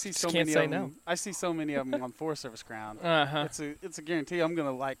I see so can't many say of them. no. I see so many of them on Forest Service ground. Uh-huh. It's a guarantee. I'm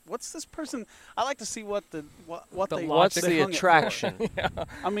gonna like. What's this person? I like to see what The they. What's logic the hung it for. attraction?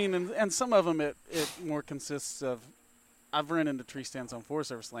 I mean, and some of them it more consists of. I've run into tree stands on Forest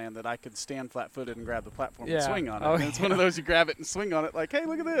Service land that I could stand flat-footed and grab the platform and Yeah. swing on it. Oh, And it's one of those you grab it and swing on it like, hey,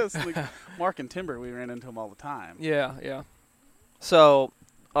 look at this. Like Mark and Timber, we ran into them all the time. Yeah, yeah. So,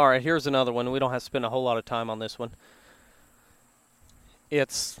 all right, here's another one. We don't have to spend a whole lot of time on this one.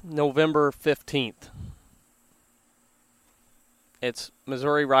 It's November 15th. It's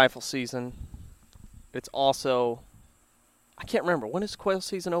Missouri rifle season. It's also, I can't remember, when is quail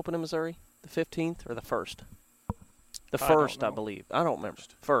season open in Missouri? The 15th or the 1st? The I don't 1st, I know. believe. I don't remember.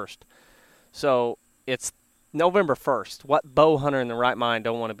 First. So it's November 1st. What bow hunter in the right mind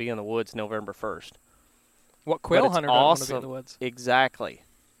don't want to be in the woods November 1st? What quail it's hunter doesn't want to be in awesome. the woods? Exactly.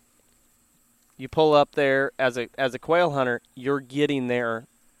 You pull up there as a quail hunter, you're getting there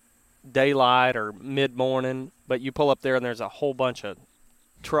daylight or mid-morning, but you pull up there and there's a whole bunch of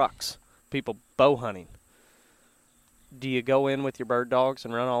trucks, people bow hunting. Do you go in with your bird dogs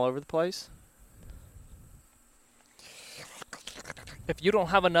and run all over the place? If you don't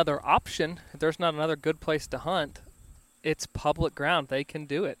have another option, if there's not another good place to hunt, it's public ground. They can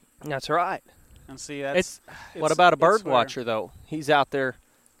do it. That's right. And see, that's. What about a bird it's where- watcher, though? He's out there.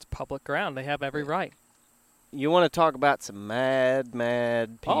 It's public ground. They have every right. You want to talk about some mad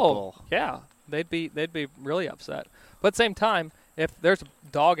people. Oh, yeah. They'd be really upset. But at the same time, if there's a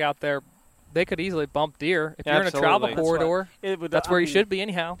dog out there, they could easily bump deer. If you're in a travel Absolutely. That's what- corridor, It would, that's I where you mean, should be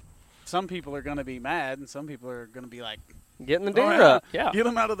anyhow. Some people are going to be mad, and some people are going to be like, Getting the "Oh, deer yeah, up. Yeah. get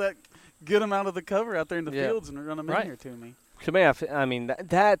them out of the cover out there in the Yeah. fields and run them Right. in here to me." To me, I mean,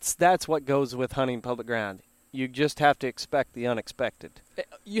 that's what goes with hunting public ground. You just have to expect the unexpected.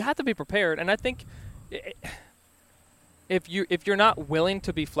 You have to be prepared, and I think if you're not willing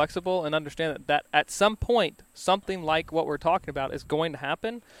to be flexible and understand that at some point something like what we're talking about is going to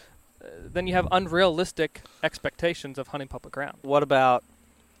happen, then you have unrealistic expectations of hunting public ground. What about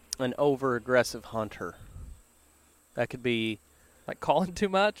an over-aggressive hunter? That could be Like calling too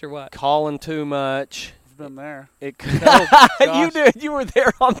much or what? calling too much. I've been there. It could, Oh, you gosh. did. You were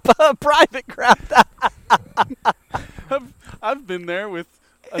there on private ground. I've been there with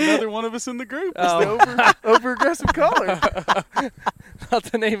another one of us in the group. Is Oh. the over aggressive caller. Not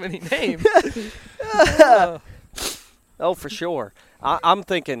to name any names. Oh, for sure. I'm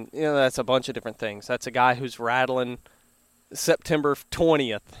thinking, that's a bunch of different things. That's a guy who's rattling September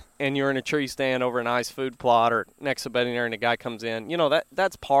 20th, and you're in a tree stand over an ice food plot or next to a bedding area, and a guy comes in.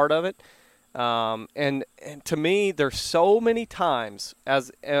 That's part of it. And to me, there's so many times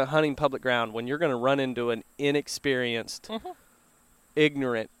as hunting public ground when you're going to run into an inexperienced,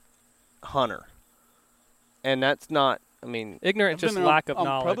 ignorant hunter. And that's not, I mean, Ignorant, I've just been there lack of on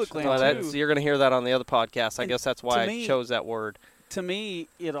knowledge. public land, well, too. you're going to hear that on the other podcast. I And guess that's why to I me- chose that word. To me,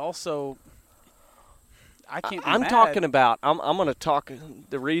 it also. I can't. Be I'm mad. talking about. I'm going to talk.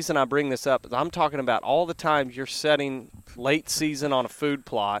 The reason I bring this up is I'm talking about all the times you're setting late season on a food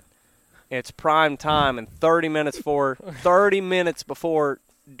plot. It's prime time, and 30 minutes before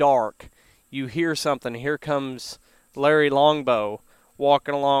dark, you hear something. Here comes Larry Longbow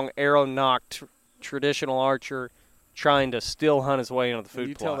walking along, arrow nocked, traditional archer, trying to still hunt his way into the food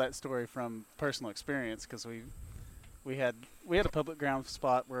You plot. tell that story from personal experience because we had a public ground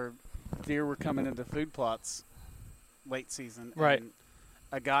spot where deer were coming into food plots late season. Right. And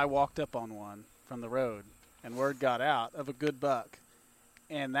a guy walked up on one from the road, and word got out of a good buck.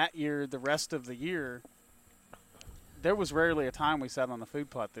 And that year, the rest of the year, there was rarely a time we sat on a food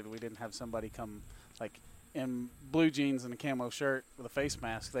plot that we didn't have somebody come, like in blue jeans and a camo shirt with a face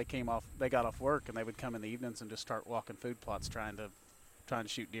mask. They got off work, and they would come in the evenings and just start walking food plots, trying to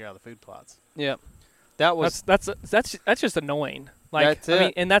shoot deer out of the food plots. Yep. That was That's just annoying. Like That's I mean,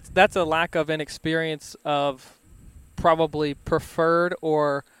 it. and that's a lack of inexperience of probably preferred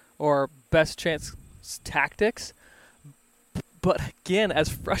or best chance tactics. But again, as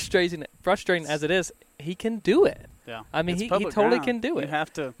frustrating as it is, he can do it. Yeah. I mean, It's he public totally ground. can do it. You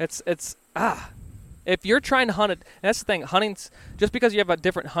have to. It's if you're trying to hunt it, and that's the thing. Hunting's just because you have a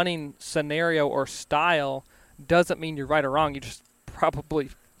different hunting scenario or style doesn't mean you're right or wrong. You just probably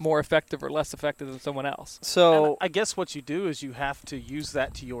more effective or less effective than someone else. So And I guess what you do is you have to use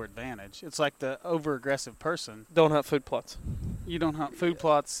that to your advantage. It's like the over-aggressive person. don't hunt food plots. You don't hunt food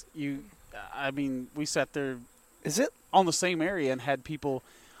plots. We sat there Is it? on the same area and had people.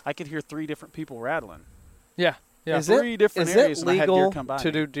 I could hear 3 different people rattling. Yeah. Yeah. Is 3 different Is areas, it and I had deer legal come by to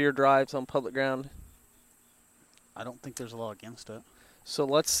me. do deer drives on public ground? I don't think there's a law against it. So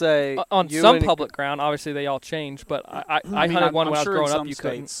let's say On you some and- public ground, obviously they all change, but I I mean, hunted one I'm when I was sure in growing up. some You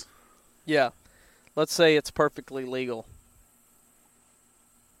couldn't. states. Yeah. Let's say it's perfectly legal.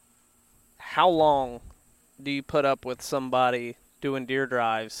 How long do you put up with somebody doing deer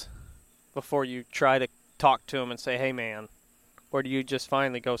drives before you try to talk to them and say, "Hey, man," or do you just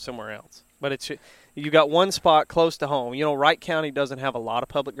finally go somewhere else? But you got one spot close to home. You know, Wright County doesn't have a lot of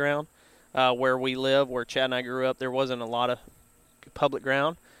public ground. Where we live, where Chad and I grew up, there wasn't a lot of public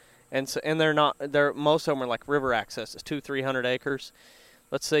ground, and most of them are like river access. It's 200-300 acres.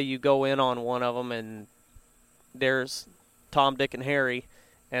 Let's say you go in on one of them, and there's Tom, Dick, and Harry,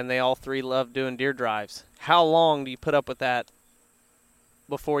 and they all 3 love doing deer drives. How long do you put up with that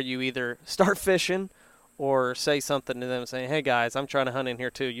before you either start fishing or say something to them saying, "Hey guys, I'm trying to hunt in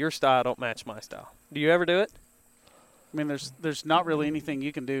here too. Your style don't match my style." Do you ever do it? I mean, there's not really anything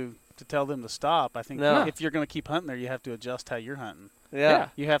you can do to tell them to stop. I think No. if you're going to keep hunting there, you have to adjust how you're hunting. Yeah.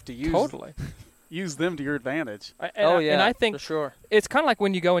 You have to Totally. use them to your advantage. And I think for sure. it's kind of like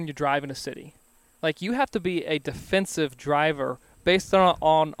when you go and you drive in a city. Like, you have to be a defensive driver based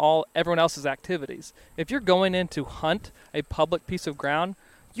on all everyone else's activities. If you're going in to hunt a public piece of ground,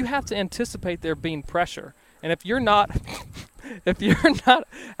 you have to anticipate there being pressure. And if you're not,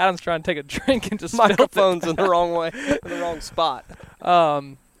 Adam's trying to take a drink and just spilled it. Microphone's in the wrong way, in the wrong spot.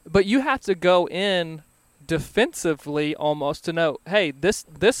 But you have to go in defensively almost to know, hey, this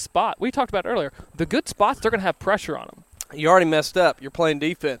spot we talked about earlier, the good spots, they're going to have pressure on them. You already messed up. You're playing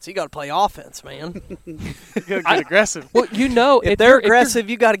defense. You got to play offense, man. You gotta get aggressive. Well, you know, if they're aggressive,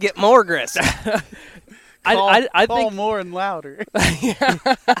 you got to get more aggressive. I Call think more and louder.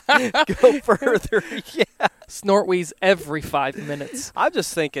 Go further. Yeah. snort wheeze every 5 minutes. I'm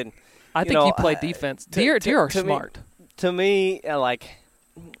just thinking. I think you play defense. Deer are to smart. To me, like,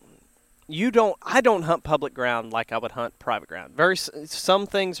 I don't hunt public ground like I would hunt private ground. Some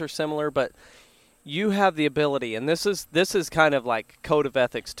things are similar, but you have the ability, and this is kind of like code of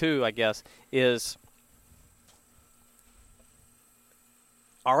ethics too, I guess, is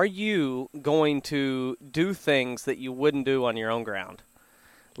are you going to do things that you wouldn't do on your own ground?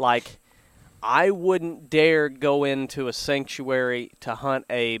 Like, I wouldn't dare go into a sanctuary to hunt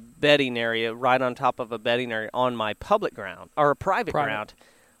a bedding area right on top of a bedding area on my public ground or a private ground,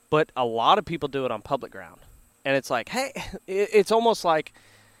 but a lot of people do it on public ground. And it's like, hey, it's almost like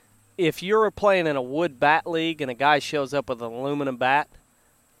if you're playing in a wood bat league and a guy shows up with an aluminum bat,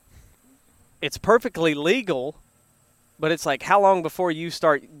 it's perfectly legal, but it's like, how long before you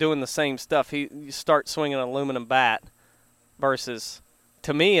start doing the same stuff? You start swinging an aluminum bat versus,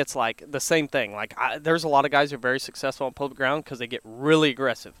 to me, it's like the same thing. Like, there's a lot of guys who are very successful on public ground because they get really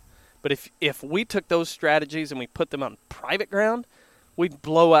aggressive. But if we took those strategies and we put them on private ground, we'd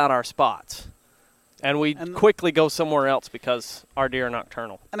blow out our spots. And we'd quickly go somewhere else because our deer are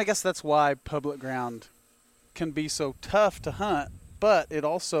nocturnal. And I guess that's why public ground can be so tough to hunt, but it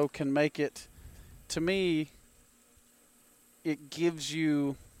also can make it, to me, it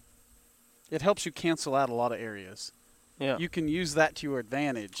helps you cancel out a lot of areas. Yeah. You can use that to your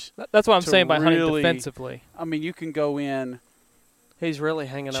advantage. That's what I'm saying by hunting really- defensively. I mean, you can go in, He's really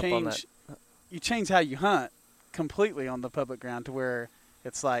hanging up on that. you change how you hunt completely on the public ground to where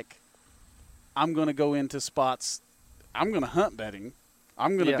it's like, I'm going to go into spots, I'm going to hunt bedding,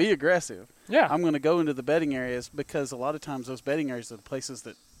 I'm going to be aggressive. Yeah. I'm going to go into the bedding areas because a lot of times those bedding areas are the places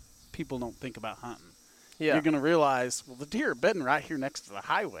that people don't think about hunting. Yeah. You're going to realize, well, the deer are bedding right here next to the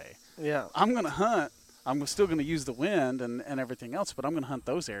highway. Yeah. I'm going to hunt. I'm still going to use the wind and everything else, but I'm going to hunt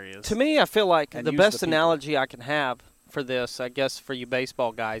those areas. To me, I feel like and the use best the people. analogy I can have for this, I guess for you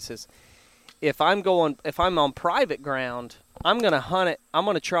baseball guys, is if I'm on private ground, I'm going to hunt it. I'm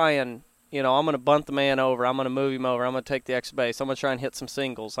going to try and, I'm going to bunt the man over. I'm going to move him over. I'm going to take the extra base. I'm going to try and hit some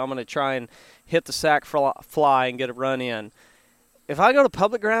singles. I'm going to try and hit the sack fly and get a run in. If I go to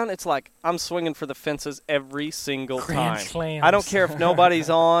public ground, it's like I'm swinging for the fences every single Grand time. slams. I don't care if nobody's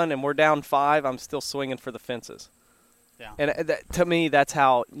on and we're down 5. I'm still swinging for the fences. Yeah. And to me, that's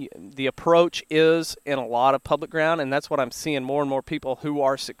how the approach is in a lot of public ground, and that's what I'm seeing more and more people who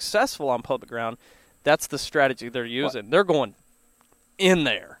are successful on public ground. That's the strategy they're using. They're going in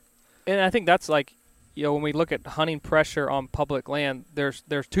there. And I think that's like when we look at hunting pressure on public land, there's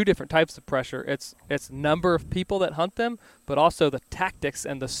two different types of pressure. It's number of people that hunt them, but also the tactics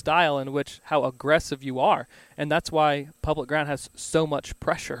and the style in which how aggressive you are, and that's why public ground has so much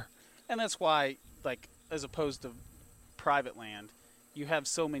pressure. And that's why, like, as opposed to private land, you have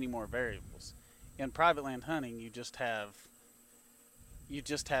so many more variables. In private land hunting, you just have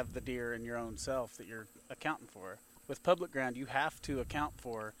the deer and your own self that you're accounting for. With public ground, you have to account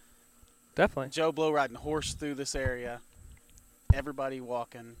for Definitely Joe Blow riding a horse through this area, everybody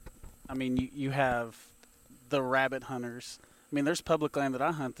walking. I mean, you have the rabbit hunters. I mean, there's public land that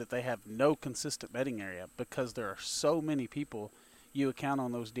I hunt that they have no consistent bedding area because there are so many people. You account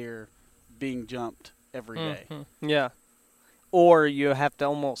on those deer being jumped every day. Yeah. Or you have to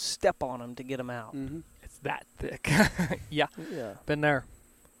almost step on them to get them out. Mm-hmm. it's that thick. Yeah, Yeah. been there.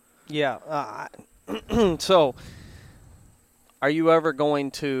 Yeah. So, are you ever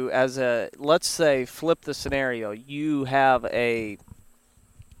going to, let's say, flip the scenario? You have a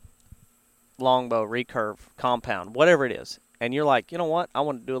longbow, recurve, compound, whatever it is, and you're like, you know what? I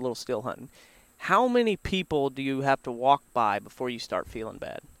want to do a little still hunting. How many people do you have to walk by before you start feeling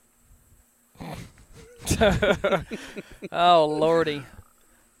bad? Oh, Lordy.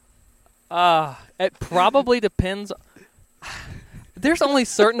 It probably depends. There's only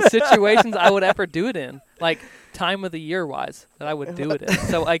certain situations I would ever do it in, like time of the year wise, that I would do it in.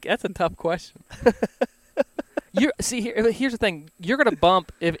 So, like, that's a tough question. Here's the thing: you're gonna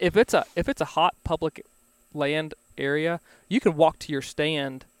bump if it's a hot public land area. You can walk to your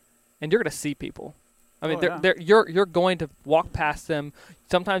stand, and you're gonna see people. I mean, you're going to walk past them.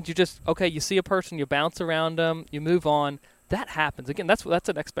 Sometimes you see a person, you bounce around them, you move on. That happens. Again, that's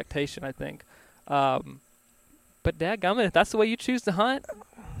an expectation, I think. But dadgummit, if that's the way you choose to hunt,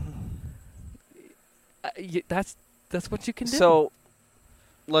 that's what you can do. So,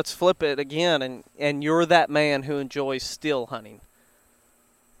 let's flip it again, and you're that man who enjoys still hunting.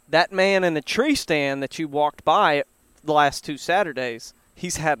 That man in the tree stand that you walked by the last 2 Saturdays,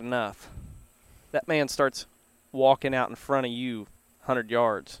 he's had enough. That man starts walking out in front of you 100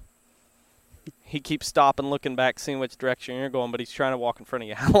 yards. He keeps stopping, looking back, seeing which direction you're going, but he's trying to walk in front of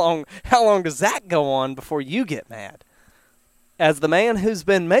you. How long does that go on before you get mad? As the man who's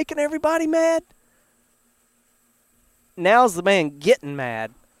been making everybody mad, now's the man getting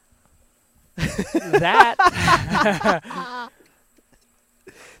mad. That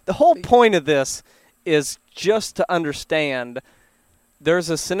The whole point of this is just to understand there's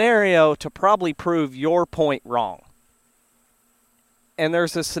a scenario to probably prove your point wrong. And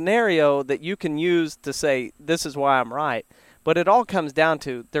there's a scenario that you can use to say, this is why I'm right. But it all comes down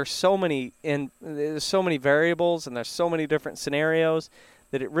to there's so many variables and there's so many different scenarios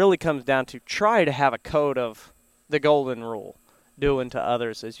that it really comes down to try to have a code of the golden rule, doing to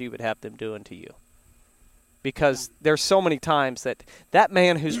others as you would have them doing to you. Because there's so many times that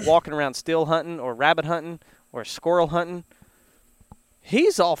man who's walking around still hunting or rabbit hunting or squirrel hunting,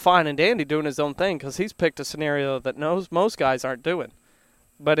 he's all fine and dandy doing his own thing because he's picked a scenario that most guys aren't doing.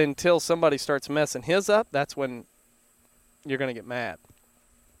 But until somebody starts messing his up, that's when you're going to get mad.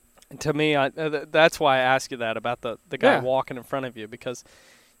 And to me, that's why I ask you that about the guy walking in front of you, because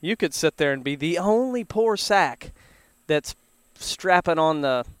you could sit there and be the only poor sack that's strapping on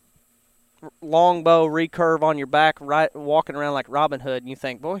the longbow recurve on your back, right, walking around like Robin Hood, and you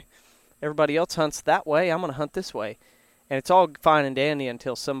think, boy, everybody else hunts that way, I'm going to hunt this way. And it's all fine and dandy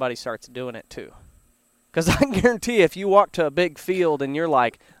until somebody starts doing it too. Because I can guarantee you, if you walk to a big field and you're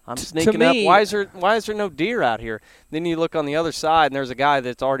like, I'm sneaking up, why is there no deer out here? Then you look on the other side and there's a guy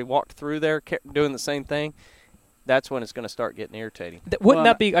that's already walked through there doing the same thing. That's when it's going to start getting irritating. Wouldn't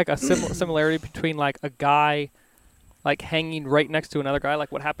that be like a similarity between like a guy like hanging right next to another guy,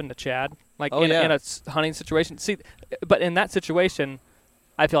 like what happened to Chad? Like in a hunting situation? See, but in that situation,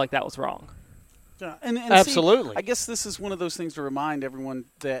 I feel like that was wrong. Yeah, and absolutely. See, I guess this is one of those things to remind everyone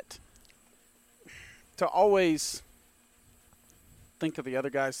that to always think of the other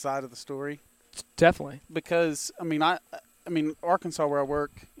guy's side of the story. Definitely. Because, I mean, Arkansas, where I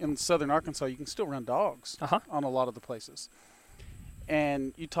work, in southern Arkansas, you can still run dogs on a lot of the places.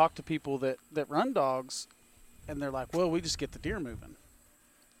 And you talk to people that run dogs, and they're like, well, we just get the deer moving.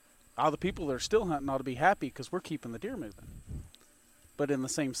 All the people that are still hunting ought to be happy because we're keeping the deer moving. But in the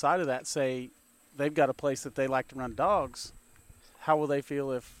same side of that, say they've got a place that they like to run dogs, how will they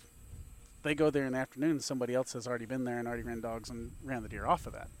feel if they go there in the afternoon and somebody else has already been there and already ran dogs and ran the deer off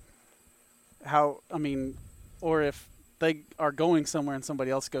of that? Or if they are going somewhere and somebody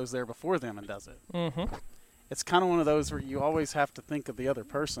else goes there before them and does it. Mm-hmm. It's kind of one of those where you always have to think of the other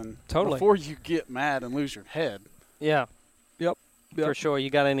person totally before you get mad and lose your head. Yeah. Yep. For sure. You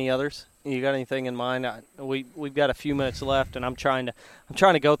got any others? You got anything in mind? We've got a few minutes left, and I'm trying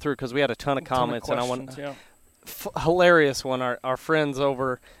to go through because we had a ton of comments, and I want hilarious one. Our friends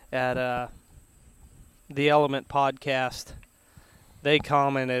over at the Element Podcast, they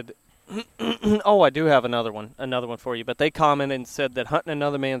commented. Oh, I do have another one for you. But they commented and said that hunting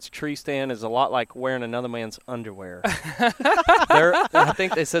another man's tree stand is a lot like wearing another man's underwear. I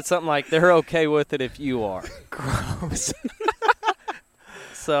think they said something like they're okay with it if you are. Gross.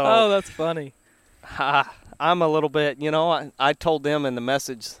 So, oh, that's funny. I'm a little bit, I told them in the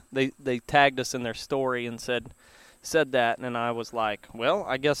message, they tagged us in their story and said that, and I was like, well,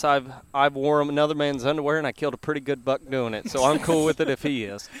 I guess I've worn another man's underwear and I killed a pretty good buck doing it, so I'm cool with it if he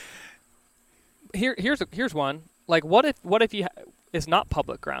is. Here's one. Like, what if it's not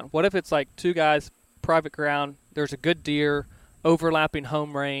public ground? What if it's like two guys, private ground? There's a good deer, overlapping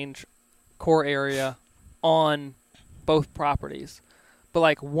home range, core area, on both properties. But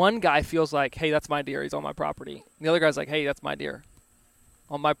like one guy feels like, hey, that's my deer. He's on my property. And the other guy's like, hey, that's my deer,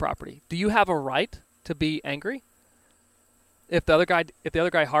 on my property. Do you have a right to be angry if the other guy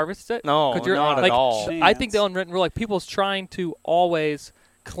harvests it? No, not at all. I think the unwritten rule, like people's trying to always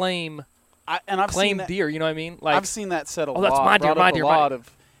claim. Claim deer, you know what I mean? Like, I've seen that said a lot. That's my deer, my deer. A lot of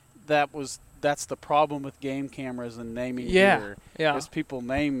that's the problem with game cameras and naming deer. Yeah. Is people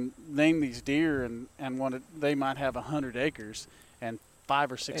name these deer and they might have 100 acres and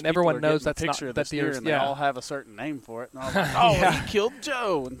 5 or 6 and people everyone are knows getting that's a picture not of that this deer deer's. and they all have a certain name for it. And I'm like, he killed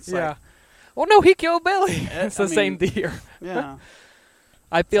Joe. And it's well, no, he killed Billy. It's the same deer. Yeah.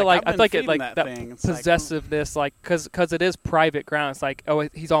 I feel like that possessiveness, like because it is private ground. It's like, oh,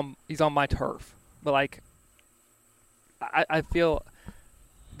 he's on my turf, but like, I feel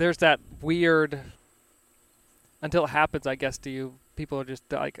there's that weird. Until it happens, I guess, people are just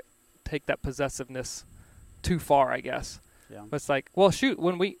like take that possessiveness too far, I guess. Yeah. But it's like, well, shoot,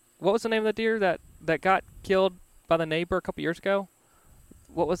 what was the name of the deer that got killed by the neighbor a couple years ago?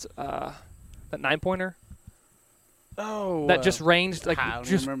 What was that 9-pointer? Oh, that just ranged like I don't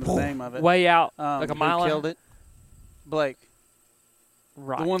just remember the name of it. Way out like a mile. Who killed it? Blake.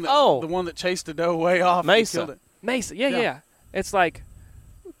 Right. The one that chased the doe way off. Mesa. And killed it. Mesa. Yeah. It's like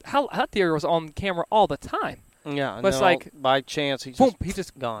that deer was on camera all the time. Yeah, but it's like by chance he's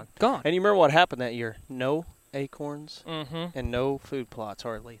just gone. And you remember what happened that year? No acorns and no food plots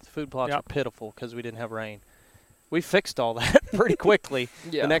hardly. The food plots were pitiful because we didn't have rain. We fixed all that pretty quickly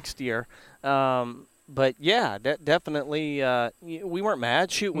the next year. But yeah, definitely we weren't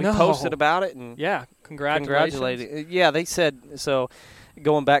mad. Shoot, we posted about it and congratulations. Yeah, they said so.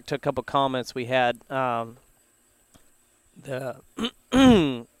 Going back to a couple comments we had, the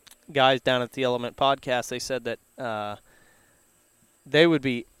guys down at the Element Podcast, they said that they would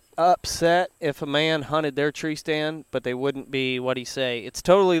be upset if a man hunted their tree stand, but they wouldn't be, what'd he say? It's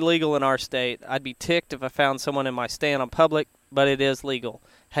totally legal in our state. I'd be ticked if I found someone in my stand on public, but it is legal.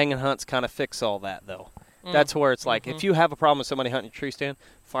 Hanging hunts kind of fix all that, though. That's where it's like, if you have a problem with somebody hunting your tree stand,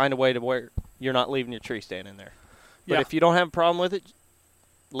 find a way to where you're not leaving your tree stand in there. But if you don't have a problem with it,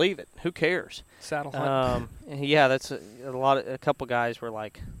 leave it. Who cares? Saddle hunt. Yeah, that's a couple guys were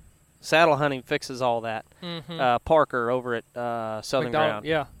like, saddle hunting fixes all that. Parker over at Southern Ground.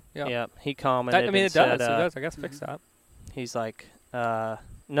 Yeah. He commented. It does. I guess fix that. He's like, no,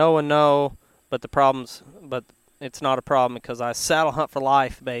 but it's not a problem because I saddle hunt for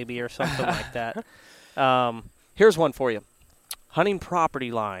life, baby, or something like that. Here's one for you: hunting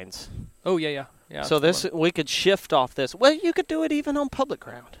property lines. Oh yeah. So we could shift off this. Well, you could do it even on public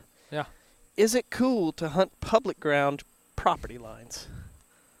ground. Yeah. Is it cool to hunt public ground property lines?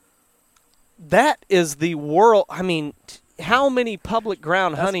 That is the world. I mean, how many public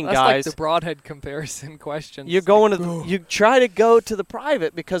ground hunting that's guys? Like the broadhead comparison questions. You're going you try to go to the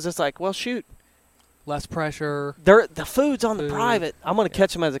private because it's like, well, shoot, less pressure. The food's on the private. I'm going to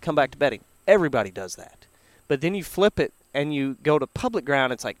catch them as they come back to bedding. Everybody does that, but then you flip it and you go to public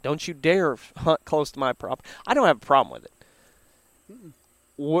ground. It's like, don't you dare hunt close to my property. I don't have a problem with it.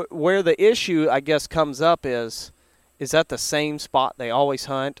 Where the issue, I guess, comes up is that the same spot they always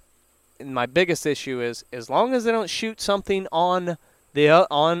hunt. And my biggest issue is, as long as they don't shoot something on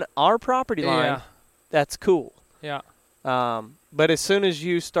our property line, that's cool. Yeah. But as soon as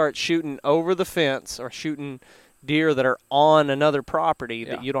you start shooting over the fence or shooting deer that are on another property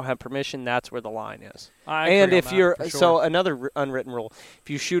that you don't have permission, that's where the line is. And if you're so another unwritten rule, if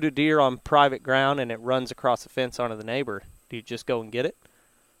you shoot a deer on private ground and it runs across the fence onto the neighbor, do you just go and get it?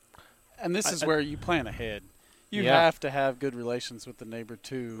 And this is where you plan ahead. You have to have good relations with the neighbor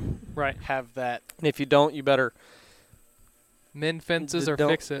to have that. And if you don't, you better mend fences or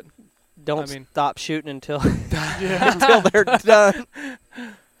fix it. don't I mean- stop shooting until until they're done.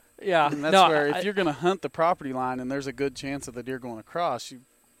 Yeah, And that's no, where if you're going to hunt the property line and there's a good chance of the deer going across, you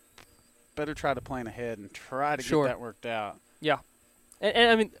better try to plan ahead and try to Sure. get that worked out.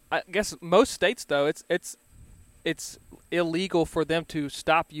 and I mean, I guess most states though, it's illegal for them to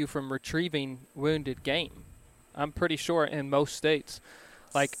stop you from retrieving wounded game. I'm pretty sure in most states,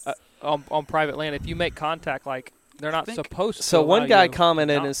 like on private land, if you make contact, like they're not think- supposed to. So one allow guy you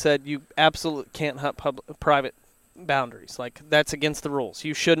commented not- and said you absolutely can't hunt private boundaries. Like, that's against the rules.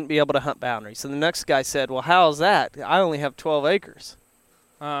 You shouldn't be able to hunt boundaries. And the next guy said, well, how's that? I only have 12 acres.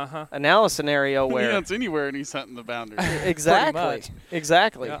 Uh-huh. And now a scenario He where hunts anywhere and he's hunting the boundary. exactly, much.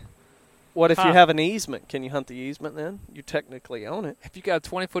 exactly. Yeah. What if you Huh. have an easement? Can you hunt the easement then? You technically own it. If you got a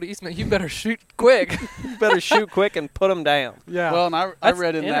 20-foot easement, you better shoot quick. You better shoot quick and put them down. Yeah. Well, and I That's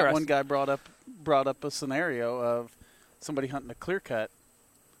read in that one interesting. guy brought up a scenario of somebody hunting a clear cut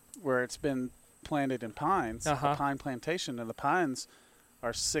where it's been planted in pines, Uh-huh. a pine plantation, and the pines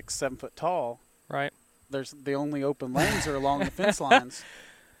are 6-7 foot tall. Right. There's the only open lanes are along the fence lines,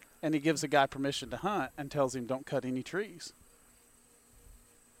 and he gives a guy permission to hunt and tells him don't cut any trees.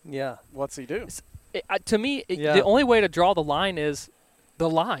 Yeah. What's he do? To me, Yeah. the only way to draw the line is the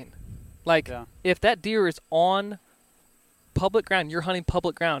line. Like, Yeah. if that deer is on public ground, you're hunting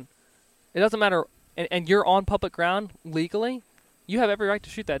public ground. It doesn't matter, and you're on public ground legally, you have every right to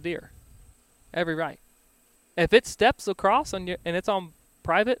shoot that deer. Every right. If it steps across and it's on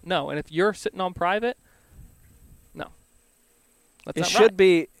private, no. And if you're sitting on private, no. That's It not should right.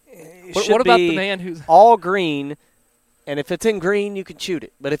 be. What about the man who's all green? And if it's in green, you can shoot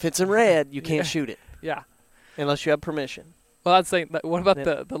it. But if it's in red, you can't Yeah. shoot it yeah? unless you have permission. Well, I'd say, what about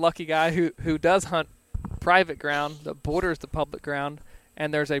Yeah. the lucky guy who does hunt private ground that borders the public ground,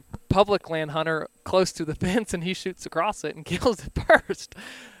 and there's a public land hunter close to the fence, and he shoots across it and kills it first?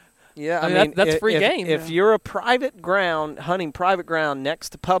 Yeah, I mean, that's free game. If you're a private ground hunting private ground next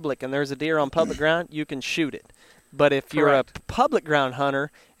to public, and there's a deer on public ground, you can shoot it. But if you're a Correct. public ground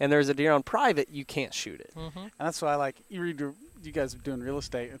hunter and there's a deer on private, you can't shoot it. Mm-hmm. And that's why I like you guys are doing real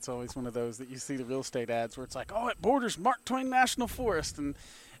estate. It's always one of those that you see the real estate ads where it's like, oh, it borders Mark Twain National Forest, and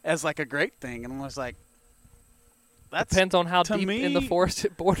as like a great thing. And I was like, that's Depends on how to deep in the me- forest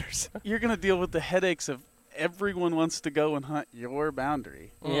it borders. you're going to deal with the headaches of everyone wants to go and hunt your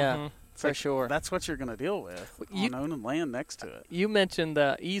boundary. Yeah, Mhm. It's for like, sure. That's what you're going to deal with You- on owning land next to it. You mentioned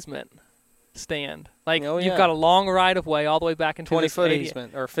the easement stand. Like, Oh, you've yeah. got a long right of way all the way back into 20-foot this 80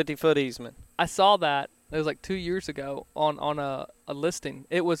 easement or 50-foot easement. I saw that. It was like 2 years ago on a listing.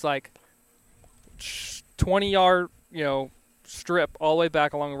 It was like 20-yard, strip all the way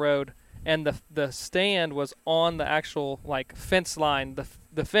back along the road, and the stand was on the actual like fence line.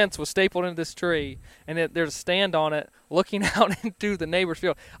 The fence was stapled into this tree, and there's a stand on it looking out into the neighbor's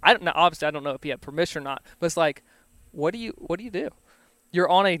field. I don't know. Obviously, I don't know if he had permission or not. But it's like, what do you do? You're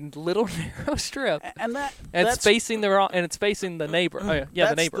on a little narrow strip, And and that's it's facing the neighbor. Oh, yeah, the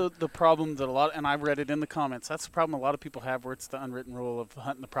that's neighbor. the problem that and I read it in the comments. That's the problem a lot of people have, where it's the unwritten rule of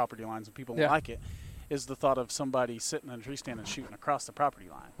hunting the property lines, and people Yeah. don't like it. Is the thought of somebody sitting in a tree stand and shooting across the property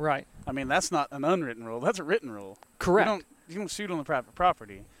line? Right. I mean, that's not an unwritten rule. That's a written rule. Correct. You don't shoot on the private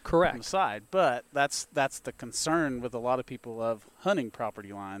property on the Correct. side, but that's the concern with a lot of people of hunting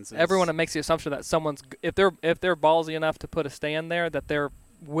property lines. Is Everyone makes the assumption that someone's if they're ballsy enough to put a stand there, that they're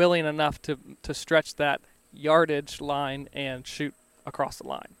willing enough to stretch that yardage line and shoot across the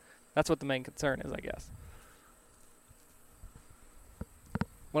line. That's what the main concern is, I guess.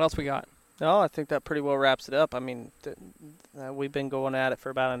 What else we got? No, I think that pretty well wraps it up. I mean, we've been going at it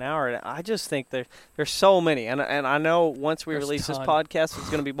for about an hour, and I just think there's so many. And I know once we There's a release this ton. podcast, it's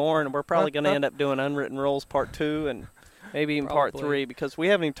going to be boring, and we're probably going to end up doing Unwritten Rules Part 2 and maybe even Part Probably. 3, because we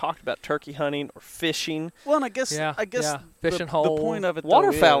haven't even talked about turkey hunting or fishing. Well, and I guess Yeah, the fishing hole. point of it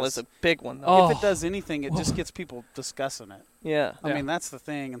Waterfowl though is a big one, though. Oh. if it does anything, it just gets people discussing it. Yeah. I Yeah. mean, that's the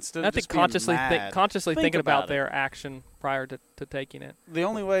thing. Instead I of think just being consciously mad, consciously think thinking about about it. their action prior to taking it. the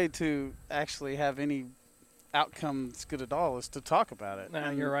only way to actually have any outcome that's good at all is to talk about it. Nah,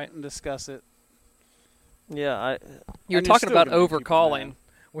 and, you're right. And discuss it. Yeah. You're you're talking still about gonna make people overcalling. mad.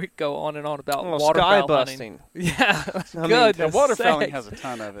 We could go on and on about Well, waterfowl sky hunting. busting. Yeah. I mean, Good. Yeah, waterfowling has a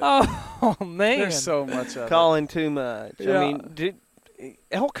ton of it. Oh man. There's so much of Calling too much. Yeah. I mean,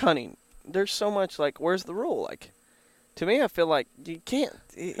 elk hunting, there's so much, like, where's the rule? Like, to me, I feel like you can't.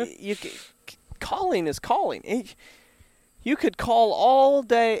 Calling is calling. You could call all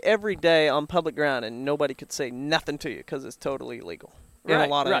day, every day on public ground, and nobody could say nothing to you because it's totally illegal. In Right,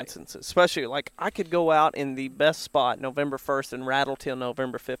 a lot of right. instances. Especially, like, I could go out in the best spot November 1st and rattle till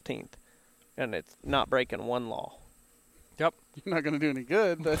November 15th, and it's not breaking one law. Yep. You're not going to do any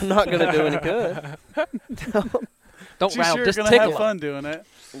good, but I'm not going to do any good. Don't you rattle, sure just going to tickle have 'em. fun doing it.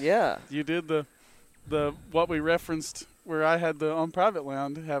 Yeah. You did the what we referenced where I had the on private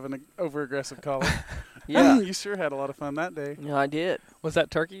land having an over-aggressive collar. Yeah. You sure had a lot of fun that day. Yeah, I did. Was that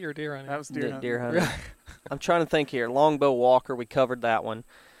turkey or deer hunting? That was deer hunting. Deer hunting. I'm trying to think here. Longbow walker, we covered that one.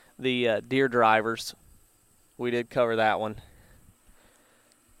 The deer drivers, we did cover that one.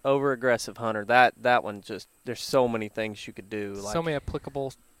 Over aggressive hunter, that one just, there's so many things you could do. Like, So many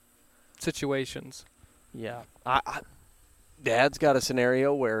applicable situations. yeah. Dad's got a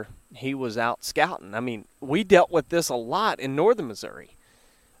scenario where he was out scouting. I mean, we dealt with this a lot in northern Missouri.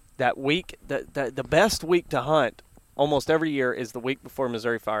 That week, the best week to hunt almost every year is the week before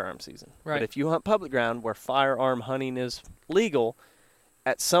Missouri firearm season. Right. But if you hunt public ground where firearm hunting is legal,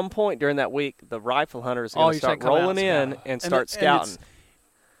 at some point during that week, the rifle hunter is going to you're start saying come out rolling and in scout. and start And scouting.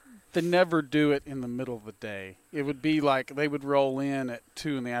 they never do it in the middle of the day. It would be like they would roll in at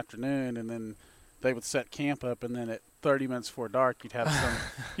 2 in the afternoon, and then they would set camp up, and then at 30 minutes before dark, you'd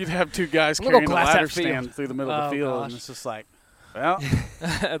have two guys I'm gonna carrying go a glass that ladder field. stand through the middle of Oh, the field, gosh. and it's just like, well,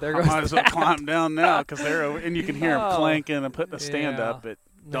 There I goes might as well that. climb down now because they're over, and you can hear them Oh, clanking and putting a stand yeah. up at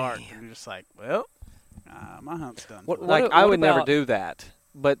dark, Man. and you're just like, well, my hunt's done. What- Like, what I would never about- do that,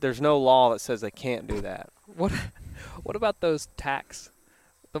 but there's no law that says they can't do that. What about those tacks?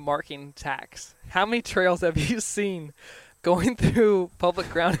 The marking tacks. How many trails have you seen going through public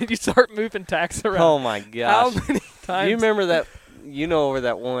ground and you start moving tacks around? Oh, my gosh. How many times? You remember that? You know where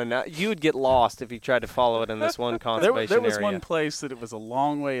that one. You would get lost if you tried to follow it in this one conservation There was area. one place that it was a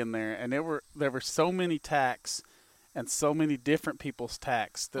long way in there, and there were so many tacks and so many different people's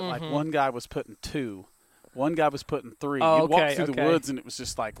tacks that like one guy was putting 2, one guy was putting 3. Oh, you walked okay, through the okay. woods and it was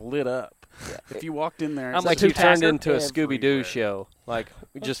just like lit up. If you walked in there, I'm it's like, Like you two turned tacker into a Scooby Doo everywhere. show, like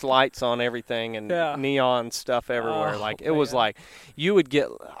just lights on everything and Yeah. neon stuff everywhere. Oh, Like it was man. like you would get.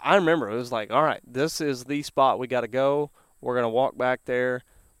 I remember it was like, all right, this is the spot we got to go. We're gonna walk back there.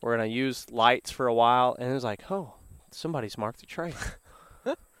 We're gonna use lights for a while, and it was like, oh, somebody's marked the trail.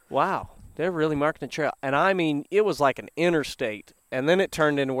 Wow, they're really marking the trail, and I mean, it was like an interstate, and then it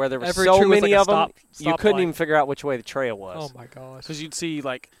turned into where there were Every so tree was many like a of them, you stop couldn't light. even figure out which way the trail was. Oh my gosh. because you'd see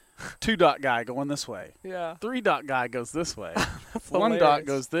like 2-dot guy going this way, Yeah. 3-dot guy goes this way, That's 1-dot hilarious.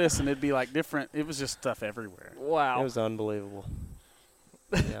 goes this, and it'd be like different. It was just stuff everywhere. Wow. It was unbelievable.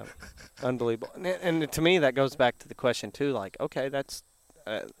 Yeah, unbelievable. And to me, that goes back to the question too. Like, okay, that's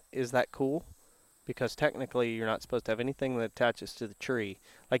is that cool? Because technically, you're not supposed to have anything that attaches to the tree.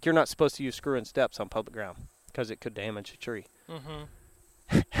 Like, you're not supposed to use screw and steps on public ground because it could damage a tree.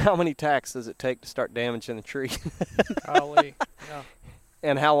 Mm-hmm. How many tacks does it take to start damaging the tree? Golly. Yeah.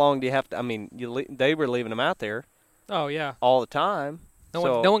 And how long do you have to? I mean, they were leaving them out there Oh yeah. all the time.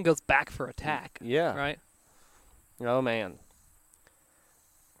 So, No one goes back for attack. Yeah. Right. Oh man.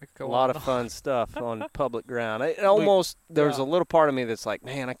 We could A go lot on. of fun stuff on public ground. It almost there's yeah. a little part of me that's like,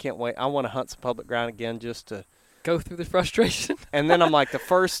 man, I can't wait. I want to hunt some public ground again just to. Go through the frustration. And then I'm like, the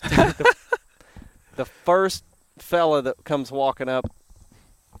first fella that comes walking,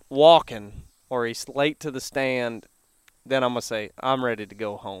 or he's late to the stand, then I'm gonna say, I'm ready to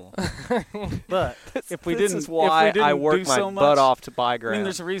go home. But if we This didn't, is why if we didn't I work do my so butt much, off to buy I ground. mean,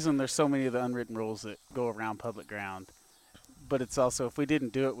 there's a reason there's so many of the unwritten rules that go around public ground. But it's also, if we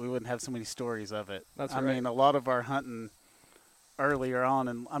didn't do it, we wouldn't have so many stories of it. That's I right. mean, a lot of our hunting earlier on,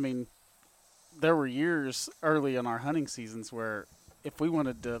 and I mean, there were years early in our hunting seasons where if we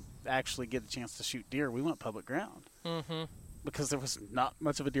wanted to actually get a chance to shoot deer, we went public ground Mm-hmm. because there was not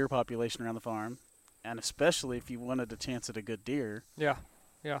much of a deer population around the farm. And especially if you wanted a chance at a good deer, Yeah.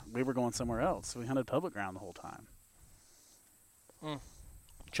 Yeah. we were going somewhere else. We hunted public ground the whole time.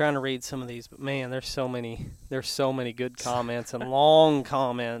 Trying to read some of these, but man, there's so many good comments and long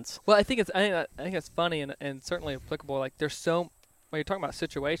comments. Well, I think it's funny and certainly applicable. Like there's so when you're talking about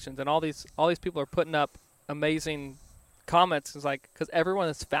situations and all these people are putting up amazing comments. It's like because everyone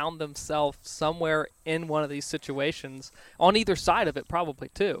has found themselves somewhere in one of these situations on either side of it, probably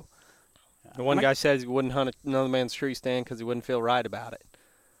too. The one guy says he wouldn't hunt another man's tree stand because he wouldn't feel right about it.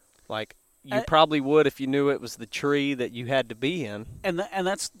 Like, you probably would if you knew it was the tree that you had to be in. And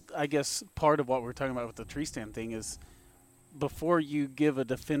that's, I guess, part of what we're talking about with the tree stand thing is before you give a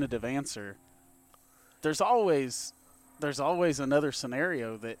definitive answer, there's always another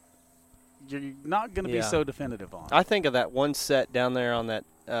scenario that you're not going to be Yeah. so definitive on. I think of that one set down there on that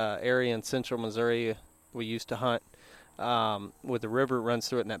area in central Missouri we used to hunt with the river runs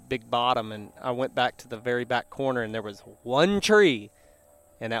through it and that big bottom. And I went back to the very back corner and there was one tree.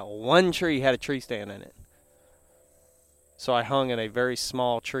 And that one tree had a tree stand in it. So I hung in a very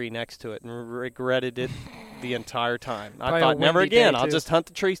small tree next to it and regretted it the entire time. I Probably a thought never windy again. day, I'll too. just hunt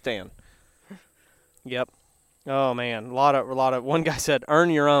the tree stand. Yep. Oh man, a lot of. One guy said, "Earn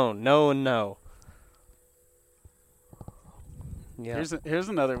your own." No and no. Yeah. Here's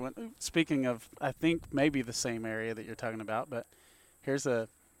another one. Speaking of, I think maybe the same area that you're talking about, but here's I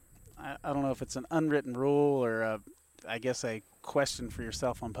don't know if it's an unwritten rule or I guess a question for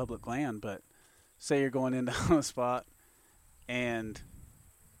yourself on public land, but say you're going into a spot and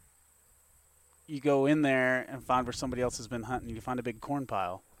you go in there and find where somebody else has been hunting. You find a big corn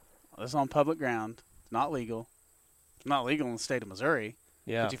pile. This is on public ground. It's not legal. It's not legal in the state of Missouri.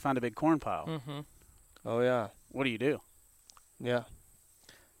 Yeah. But you find a big corn pile. Mm-hmm. Oh yeah. What do? Yeah.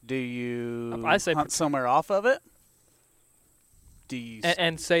 Do you I say hunt somewhere off of it? Do you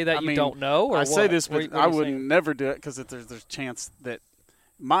And say that I you mean, don't know, or I what? say this, What but are you I would saying? never do it because there's a chance that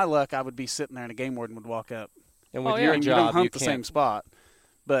my luck, I would be sitting there and a game warden would walk up. And with Oh, yeah. your And job, you don't hunt you the can't. same spot.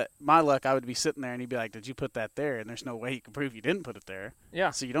 But my luck, I would be sitting there and he'd be like, "Did you put that there?" And there's no way you can prove you didn't put it there. Yeah.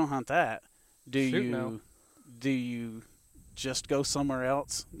 So you don't hunt that. Do Shoot, you? no. Do you just go somewhere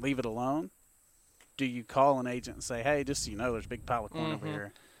else, leave it alone? Do you call an agent and say, "Hey, just so you know, there's a big pile of corn over Mhm.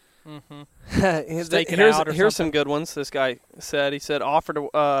 here." Mm-hmm. Stake it out or here's some something. good ones. This guy said. He said, "Offer to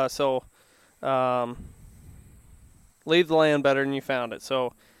leave the land better than you found it."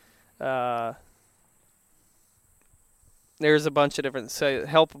 So, there's a bunch of different. Say,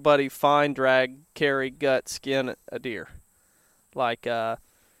 help a buddy find, drag, carry, gut, skin a deer. Like, I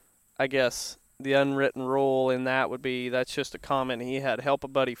guess the unwritten rule in that would be that's just a comment he had. Help a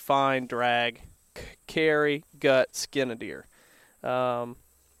buddy find, drag, carry, gut, skin a deer.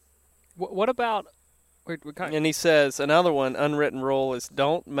 What about? We kind And he says another one, unwritten rule is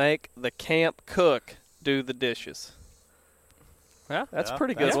don't make the camp cook do the dishes. yeah. That's Yeah, a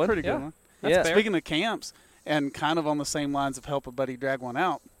pretty good that's one. a pretty good Yeah. one. That's Yeah. fair. Speaking of camps, and kind of on the same lines of help a buddy drag one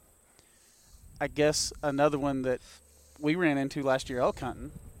out, I guess another one that we ran into last year elk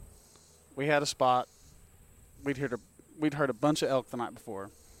hunting, we had a spot. We'd heard a bunch of elk the night before.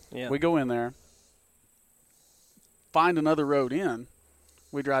 Yeah. We go in there, find another road in.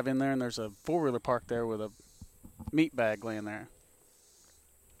 We drive in there, and there's a four-wheeler parked there with a meat bag laying there.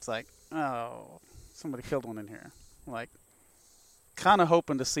 It's like, oh, somebody killed one in here. Like, kind of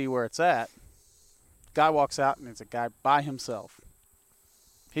hoping to see where it's at. Guy walks out, and it's a guy by himself.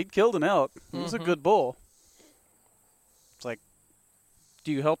 He'd killed an elk. It was a Mhm. good bull. It's like,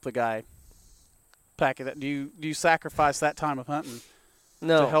 do you help the guy pack it? Do you sacrifice that time of hunting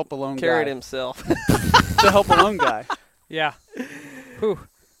no, to help a lone carried guy? himself. To help a lone guy. Yeah. Whew.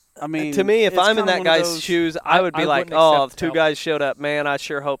 I mean, To me, if it's I'm in kinda that one of guy's those- shoes, I would be I like, wouldn't oh, accept if two help. guys showed up, man, I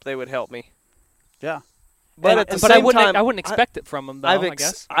sure hope they would help me. Yeah. But at the same time, I wouldn't expect it from them, though. I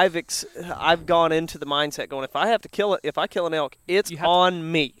guess. I've gone into the mindset going, if I kill an elk, it's You have to-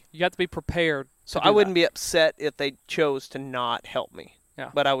 on me. You have to be prepared. So to I do wouldn't that. be upset if they chose to not help me.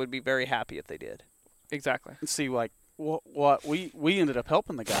 Yeah. But I would be very happy if they did. Exactly. See, like what we ended up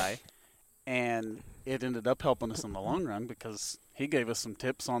helping the guy, and it ended up helping us in the long run because he gave us some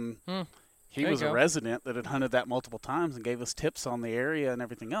tips on. He There you was a go. resident that had hunted that multiple times and gave us tips on the area and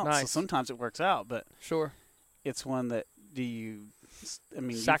everything else. So Nice. sometimes it works out, but Sure. it's one that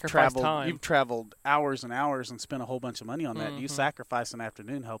Sacrifice time. You've traveled hours and hours and spent a whole bunch of money on that. Do you Mhm. sacrifice an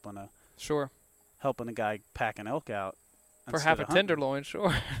afternoon helping Sure. a guy pack an elk out For instead half a of hunting? tenderloin,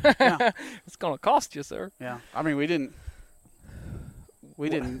 sure. Yeah. It's going to cost you, sir. Yeah, I mean we didn't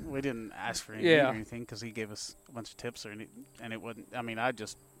ask for any meat Yeah. or anything because he gave us a bunch of tips and it wouldn't. I mean, I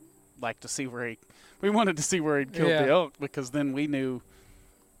just like to see we wanted to see where he'd killed Yeah. the elk because then we knew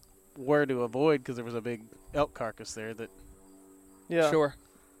where to avoid because there was a big elk carcass there that. Yeah. Sure.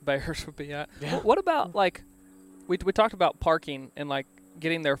 Bears would be at. Yeah. What about, like, we talked about parking and, like,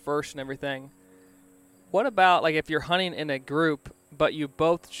 getting there first and everything. What about, like, if you're hunting in a group, but you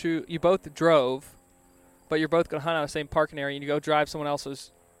both drove, but you're both going to hunt out the same parking area, and you go drive someone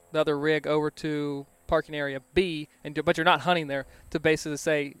else's, the other rig over to parking area B, but you're not hunting there, to basically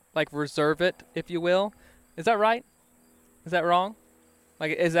say, like, reserve it, if you will. Is that right? Is that wrong?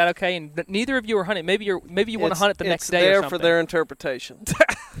 Like, is that okay? And neither of you are hunting. Maybe you want to hunt it the next day It's or there something. for their interpretation.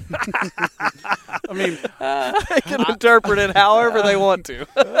 I mean, They can interpret it however they want to.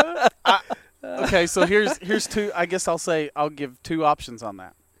 okay, so here's two. I guess I'll give two options on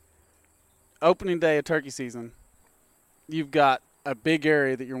that. Opening day of turkey season, you've got a big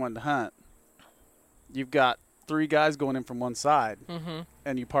area that you're wanting to hunt. You've got 3 guys going in from one side,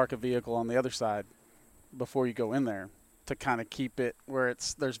 and you park a vehicle on the other side before you go in there to kind of keep it where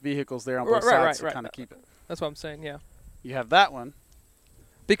there's vehicles there on both sides to kind of keep it. That's what I'm saying, yeah. You have that one.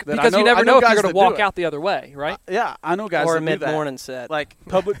 That I Because you know- never I know know if you're guys going to that do walk it. out the other way, right? Yeah, I know guys Or a that do that. mid-morning set. Like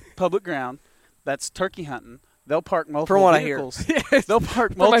public ground. that's turkey hunting. They'll park multiple From what vehicles. I hear. They'll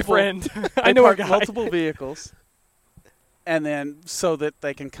park For multiple. my friend. They I know a park guy. multiple vehicles, and then so that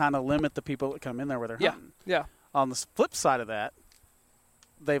they can kind of limit the people that come in there where they're Yeah. hunting. Yeah. On the flip side of that,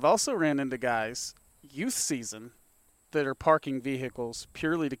 they've also ran into guys youth season that are parking vehicles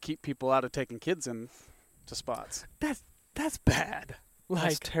purely to keep people out of taking kids in to spots. That's bad. That's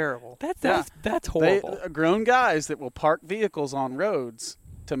Like terrible. that's horrible. They grown guys that will park vehicles on roads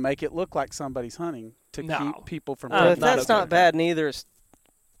to make it look like somebody's hunting to No. keep people from. If taking that's them. not bad, neither is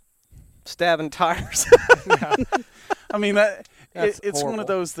stabbing tires. I mean, That's it's one horrible. of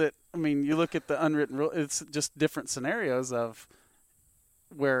those that, I mean, you look at the unwritten rule, it's just different scenarios of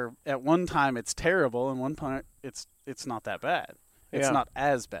where at one time it's terrible and one point it's not that bad. It's Yeah. not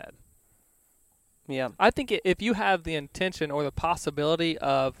as bad. Yeah. I think if you have the intention or the possibility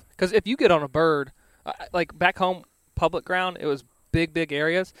of, because if you get on a bird, like back home, public ground, it was big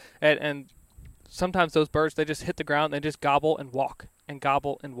areas, and sometimes those birds, they just hit the ground, and they just gobble and walk and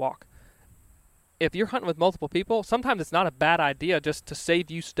gobble and walk. If you're hunting with multiple people, sometimes it's not a bad idea just to save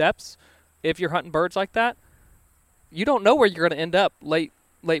you steps. If you're hunting birds like that, you don't know where you're going to end up late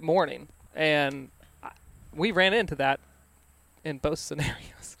morning, and we ran into that in both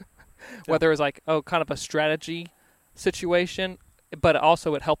scenarios. Whether it was like, kind of a strategy situation, but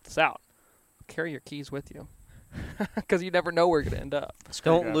also it helped us out. Carry your keys with you, because you never know where you're going to end up.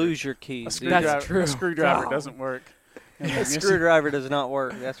 Don't lose your keys. dude. That's true. A screwdriver God. doesn't work. A screwdriver does not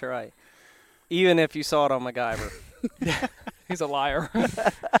work. That's right. Even if you saw it on MacGyver. He's a liar.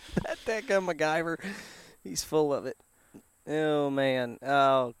 That guy MacGyver, he's full of it. Oh, man.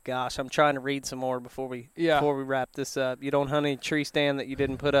 Oh, gosh. I'm trying to read some more before we wrap this up. You don't hunt any tree stand that you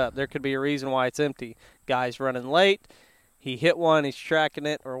didn't put up. There could be a reason why it's empty. Guy's running late. He hit one. He's tracking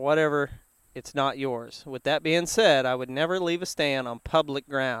it or whatever. It's not yours. With that being said, I would never leave a stand on public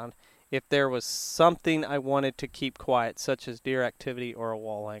ground if there was something I wanted to keep quiet, such as deer activity or a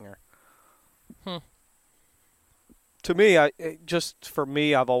wall hanger. To me, for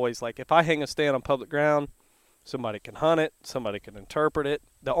me, I've always, like, if I hang a stand on public ground, somebody can hunt it, somebody can interpret it.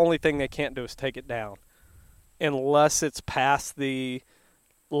 The only thing they can't do is take it down, unless it's past the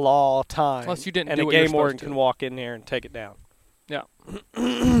law time. Unless you didn't and do a what you're game warden supposed to. can walk in there and take it down. Yeah.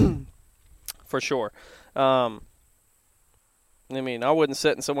 For sure. I mean, I wouldn't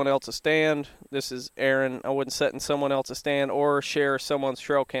sit in someone else's stand. This is Aaron. I wouldn't sit in someone else's stand or share someone's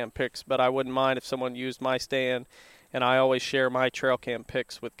trail cam pics, but I wouldn't mind if someone used my stand, and I always share my trail cam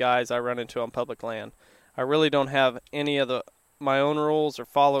pics with guys I run into on public land. I really don't have any of my own rules or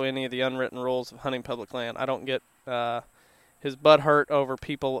follow any of the unwritten rules of hunting public land. I don't get his butt hurt over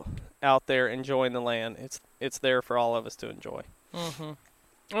people out there enjoying the land. It's there for all of us to enjoy. Mm-hmm.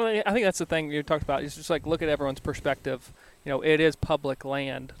 Well, I think that's the thing you talked about. It's just like look at everyone's perspective. You know, it is public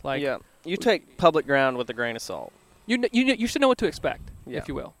land. Like, yeah, you take public ground with a grain of salt. You should know what to expect, Yeah. if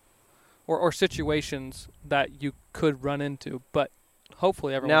you will, or situations that you could run into. But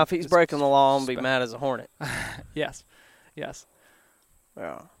hopefully everyone. Now, if he's is breaking the law, I'm going to be respect- mad as a hornet. Yes.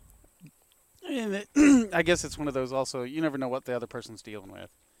 Yeah. And I guess it's one of those also, you never know what the other person's dealing with.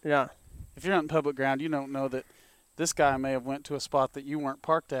 Yeah. If you're out in public ground, you don't know that this guy may have went to a spot that you weren't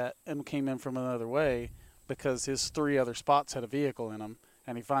parked at and came in from another way because his 3 other spots had a vehicle in them,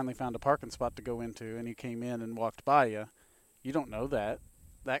 and he finally found a parking spot to go into, and he came in and walked by you. You don't know that.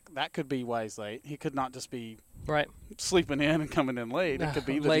 That could be why he's late. He could not just be Right. sleeping in and coming in late. It could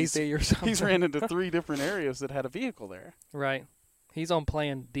be that lazy or something. he's ran into 3 different areas that had a vehicle there. Right. He's on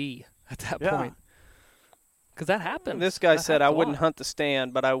plan D at that Yeah. point. Because that happens. This guy That said, happens I a wouldn't lot. hunt the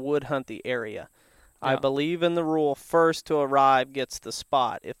stand, but I would hunt the area. I Yeah. believe in the rule, first to arrive gets the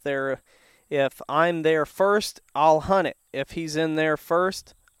spot. If I'm there first, I'll hunt it. If he's in there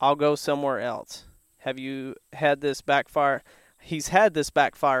first, I'll go somewhere else. Have you had this backfire? He's had this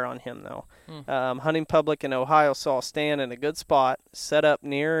backfire on him, though. Hunting public in Ohio saw a stand in a good spot, set up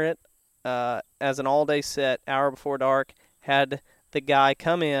near it as an all-day set, hour before dark, had the guy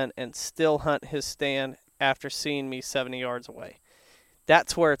come in and still hunt his stand after seeing me 70 yards away.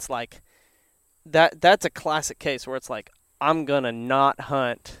 That's where it's like, that's a classic case where it's like, I'm going to not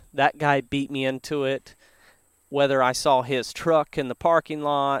hunt. That guy beat me into it, whether I saw his truck in the parking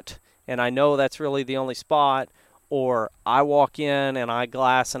lot and I know that's really the only spot, or I walk in and I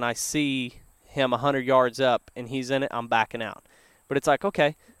glass and I see him 100 yards up and he's in it, I'm backing out. But it's like,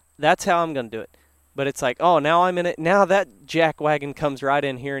 okay, that's how I'm going to do it. But it's like, oh, now I'm in it. Now that jackwagon comes right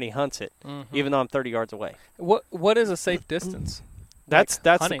in here and he hunts it, even though I'm 30 yards away. What is a safe distance? That's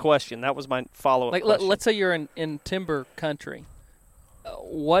the hunting. question. That was my follow-up Like question. let's say you're in timber country.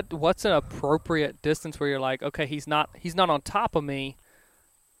 What's an appropriate distance where you're like, okay, he's not on top of me,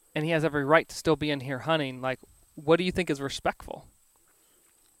 and he has every right to still be in here hunting. Like, what do you think is respectful?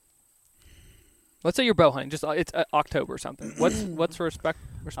 Let's say you're bow hunting, just it's October or something. What's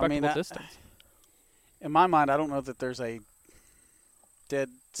respectable distance? In my mind, I don't know that there's a dead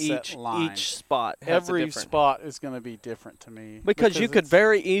set line. Each spot has Every a different, spot is going to be different to me. because you could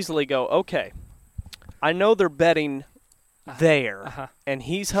very easily go, okay, I know they're betting there, and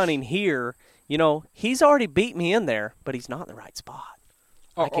he's hunting here. You know, he's already beat me in there, but he's not in the right spot.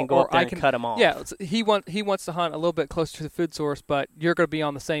 I can go up there and cut him off. Yeah, he wants to hunt a little bit closer to the food source, but you're going to be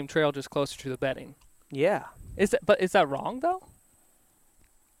on the same trail, just closer to the bedding. Yeah. Is that wrong though?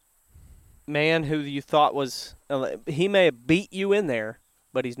 Man who you thought was he may have beat you in there,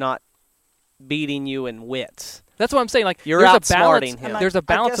 but he's not beating you in wits. That's what I'm saying. Like, You're there's outsmarting him. There's a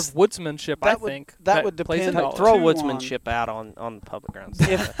balance of woodsmanship. I think that would plays depend. into all Throw this. woodsmanship out on the public grounds.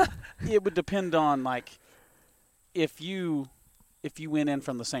 It would depend on, like, if you went in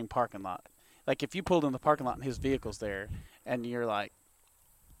from the same parking lot. Like, if you pulled in the parking lot and his vehicle's there, and you're like,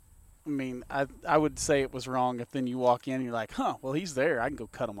 I mean, I would say it was wrong if then you walk in and you're like, well, he's there. I can go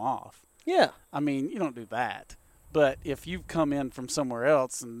cut him off. Yeah. I mean, you don't do that. But if you've come in from somewhere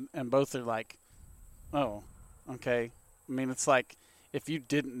else and both are like, oh, okay. I mean, it's like if you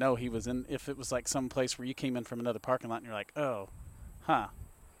didn't know he was in, if it was like some place where you came in from another parking lot and you're like, oh,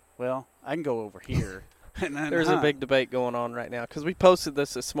 well, I can go over here. And then, There's a big debate going on right now because we posted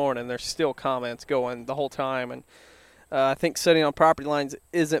this morning. There's still comments going the whole time, and I think sitting on property lines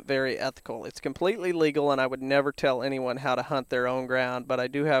isn't very ethical. It's completely legal, and I would never tell anyone how to hunt their own ground, but I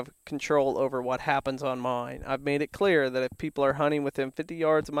do have control over what happens on mine. I've made it clear that if people are hunting within 50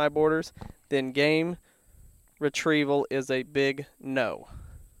 yards of my borders, then game retrieval is a big no.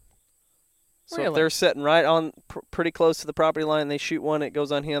 So Really? if they're sitting right on pretty close to the property line and they shoot one, it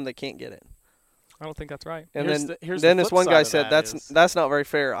goes on him, they can't get it. I don't think that's right. And here's then the this flip one guy side said, of that that's not very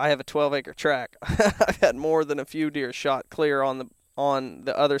fair. I have a 12-acre tract. I've had more than a few deer shot clear on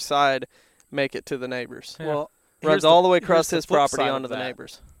the other side make it to the neighbors. Yeah. Well, Runs all the way across his flip property side of onto the that.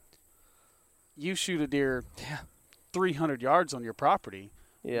 neighbors. You shoot a deer 300 yards on your property,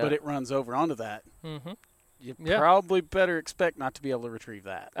 Yeah. but it runs over onto that. Mm-hmm. You Yeah. probably better expect not to be able to retrieve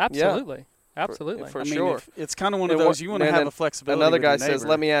that. Absolutely. Absolutely. For I mean, sure. it's kind of one of those you want to and have then a flexibility. Another with guy your says, neighbor.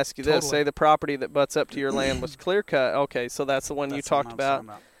 let me ask you this. Totally. Say the property that butts up to your land was clear cut. Okay, so that's the one you That's the one talked I was talking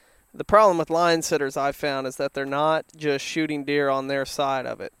about. The problem with line sitters I found is that they're not just shooting deer on their side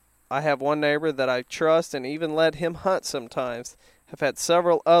of it. I have one neighbor that I trust and even let him hunt sometimes. Have had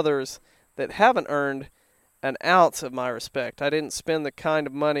several others that haven't earned an ounce of my respect. I didn't spend the kind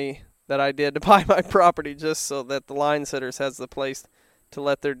of money that I did to buy my property just so that the line sitters has the place to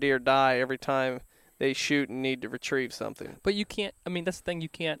let their deer die every time they shoot and need to retrieve something. But you can't. I mean, that's the thing you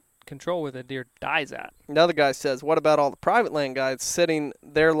can't control where the deer dies at. Another guy says, what about all the private land guys setting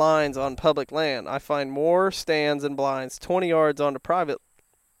their lines on public land? I find more stands and blinds 20 yards onto private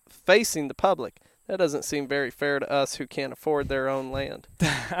facing the public. That doesn't seem very fair to us who can't afford their own land.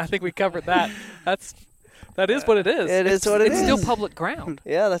 I think we covered that. That is what it is. It's what it It's still is. public ground.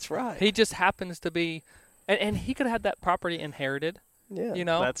 Yeah, that's right. He just happens to be, and he could have had that property inherited. Yeah. You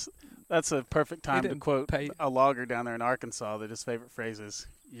know. That's a perfect time to didn't quote pay- a logger down there in Arkansas that his favorite phrase is,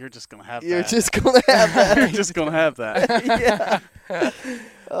 "You're just gonna have You're that. just going to have that. You're just gonna have that." Yeah.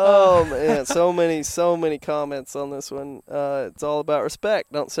 Oh, man. So many comments on this one. It's all about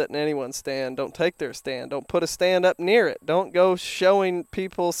respect. Don't sit in anyone's stand. Don't take their stand. Don't put a stand up near it. Don't go showing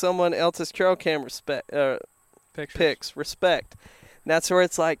people someone else's trail cam Pictures. pics. Respect. And that's where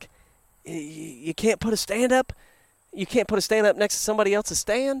it's like, you can't put a stand up. You can't put a stand up next to somebody else's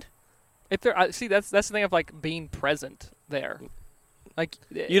stand. If there, see, that's the thing of like being present there. Like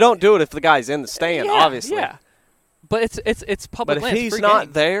You don't do it if the guy's in the stand, yeah, obviously. Yeah. But it's public But if land. It's he's free not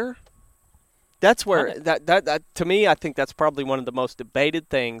game. there, that's where Hunt that to me, I think that's probably one of the most debated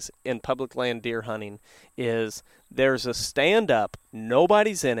things in public land deer hunting is there's a stand up,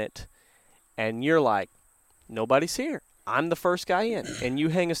 nobody's in it, and you're like, nobody's here. I'm the first guy in, and you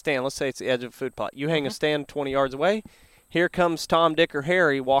hang a stand. Let's say it's the edge of a food plot. You hang a stand 20 yards away. Here comes Tom, Dick, or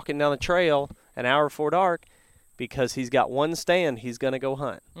Harry walking down the trail an hour before dark because he's got one stand he's going to go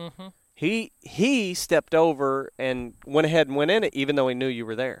hunt. Mm-hmm. He stepped over and went ahead and went in it even though he knew you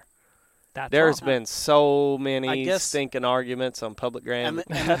were there. There's wrong. been so I many guess- stinking arguments on public ground.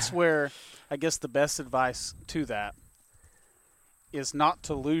 And that's where I guess the best advice to that is not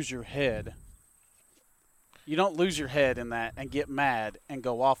to lose your head. You don't lose your head in that and get mad and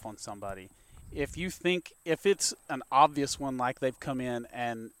go off on somebody. If it's an obvious one, like they've come in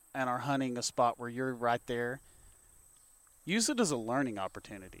and are hunting a spot where you're right there, use it as a learning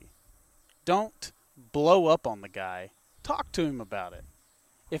opportunity. Don't blow up on the guy. Talk to him about it.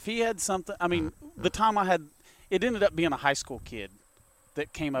 If he had something, I mean, the time I had, it ended up being a high school kid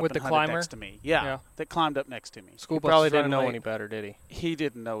that came up With and the hunted climber? next to me. Yeah, Yeah. that climbed up next to me. School He bus probably is running didn't know late. any better, did he? He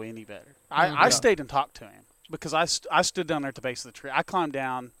didn't know any better. Mm, I yeah. stayed and talked to him because I stood down there at the base of the tree. I climbed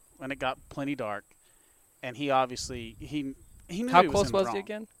down when it got plenty dark, and he obviously he knew How he was close in the was he wrong.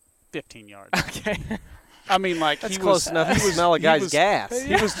 again? 15 yards. Okay. I mean, like That's he close was enough to he was- smell a he guy's was- gas.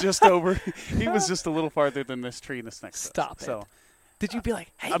 He was just over. He was just a little farther than this tree and this next. to us. Stop it. So Did you be like,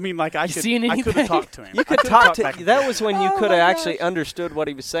 hey, I mean, like I You could seeing I could anything? have talked to him. You I could could've talk talked to. back and That forth. was when you Oh could my have actually gosh. understood what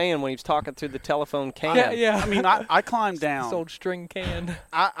he was saying when he was talking through the telephone can. yeah. I mean, I climbed This down. old string can.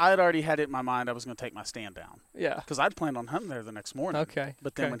 I had already had it in my mind I was going to take my stand down Yeah. because I'd planned on hunting there the next morning. Okay.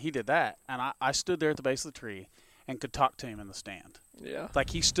 But then okay. when he did that, and I stood there at the base of the tree and could talk to him in the stand. Yeah. Like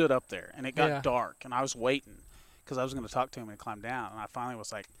he stood up there, and it got Yeah. dark, and I was waiting because I was going to talk to him and climb down. And I finally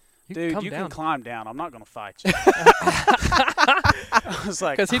was like, You "Dude, come you down. can climb down. I'm not going to fight you." I was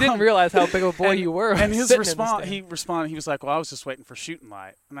like, Because he didn't realize how big of a boy and- you were. And his sitting in the response, stand. he responded. He was like, "Well, I was just waiting for shooting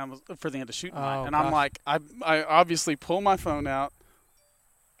light, and I was for the end of shooting light." Oh, And I'm gosh. like, I obviously pull my phone out,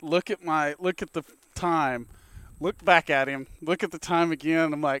 look at the time, look back at him, look at the time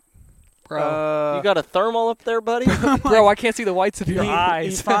again. I'm like, Bro. You got a thermal up there, buddy? Bro, I can't see the whites of your he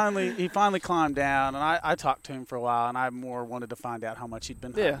eyes. finally climbed down, and I talked to him for a while, and I more wanted to find out how much he'd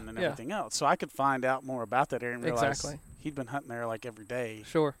been Yeah, hunting and yeah. everything else, so I could find out more about that area and realize Exactly. he'd been hunting there like every day.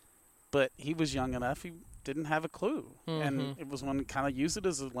 Sure. But he was young enough; he didn't have a clue, and Mhm. it was one to kind of use it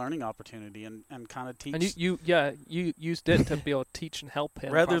as a learning opportunity and kind of teach. And you used it to be able to teach and help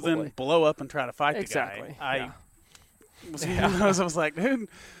him. rather probably. than blow up and try to fight Exactly. the guy. yeah. I was one of those. I was like, dude,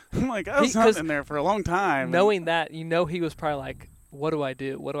 I'm like, I was 'cause hunting there for a long time. and- Knowing that, he was probably like, what do I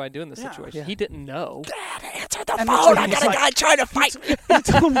do? What do I do in this Yeah. situation? Yeah. He didn't know. Answer the And phone. that's I what got he's a like- guy trying to fight me. he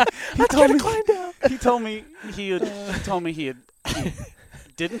told me. He told me. climb down. He told me he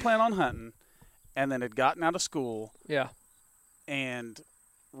didn't plan on hunting, and then had gotten out of school Yeah. and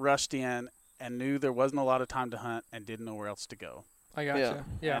rushed in and knew there wasn't a lot of time to hunt and didn't know where else to go. I got Yeah. you.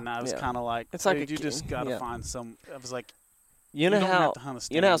 Yeah. And I was Yeah. kind of like, It's like dude, a you ki- just got to yeah. find some. I was like, You know don't how have to hunt a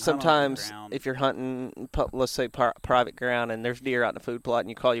stand, you know how hunt on open sometimes ground. if you're hunting, let's say private ground, and there's deer out in the food plot, and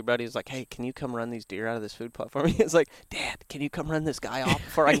you call your buddy, he's like, "Hey, can you come run these deer out of this food plot for me?" It's like, "Dad, can you come run this guy off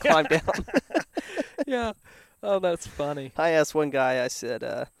before I can climb down?" Yeah. Oh, that's funny. I asked one guy. I said,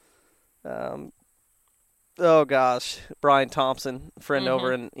 "Oh gosh, Brian Thompson, friend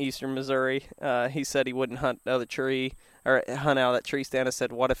over in eastern Missouri. He said he wouldn't hunt another tree or hunt out of that tree stand." I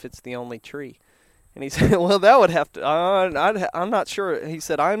said, "What if it's the only tree?" And he said, "Well, that would have to. I'm not sure." He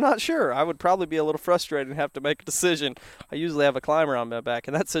said, "I'm not sure. I would probably be a little frustrated and have to make a decision. I usually have a climber on my back.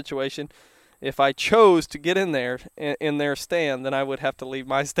 In that situation, if I chose to get in there in their stand, then I would have to leave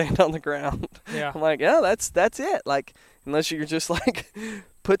my stand on the ground." Yeah. I'm like, "Yeah, that's it. Like, unless you're just like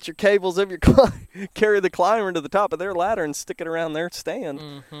put your cables of your carry the climber to the top of their ladder and stick it around their stand."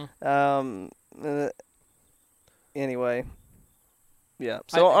 Mm-hmm. Anyway. Yeah.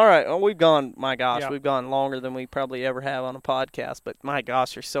 So, all right. Well, we've gone, my gosh, Yeah. we've gone longer than we probably ever have on a podcast. But, my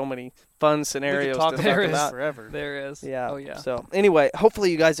gosh, there's so many fun scenarios talk to about talk there this is. about. forever. There is. Yeah. Oh, yeah. So, anyway,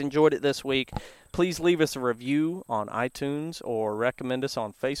 hopefully you guys enjoyed it this week. Please leave us a review on iTunes or recommend us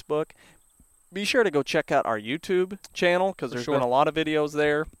on Facebook. Be sure to go check out our YouTube channel because For there's sure. been a lot of videos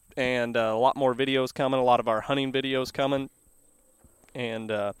there and a lot more videos coming, a lot of our hunting videos coming.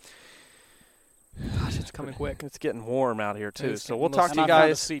 And, Gosh, it's coming quick. it's getting warm out here, too. is So, getting we'll a talk little to And you I found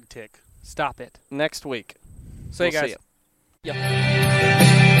a guys seed tick. Stop it. next week. So, you We'll see guys. ya. Yeah.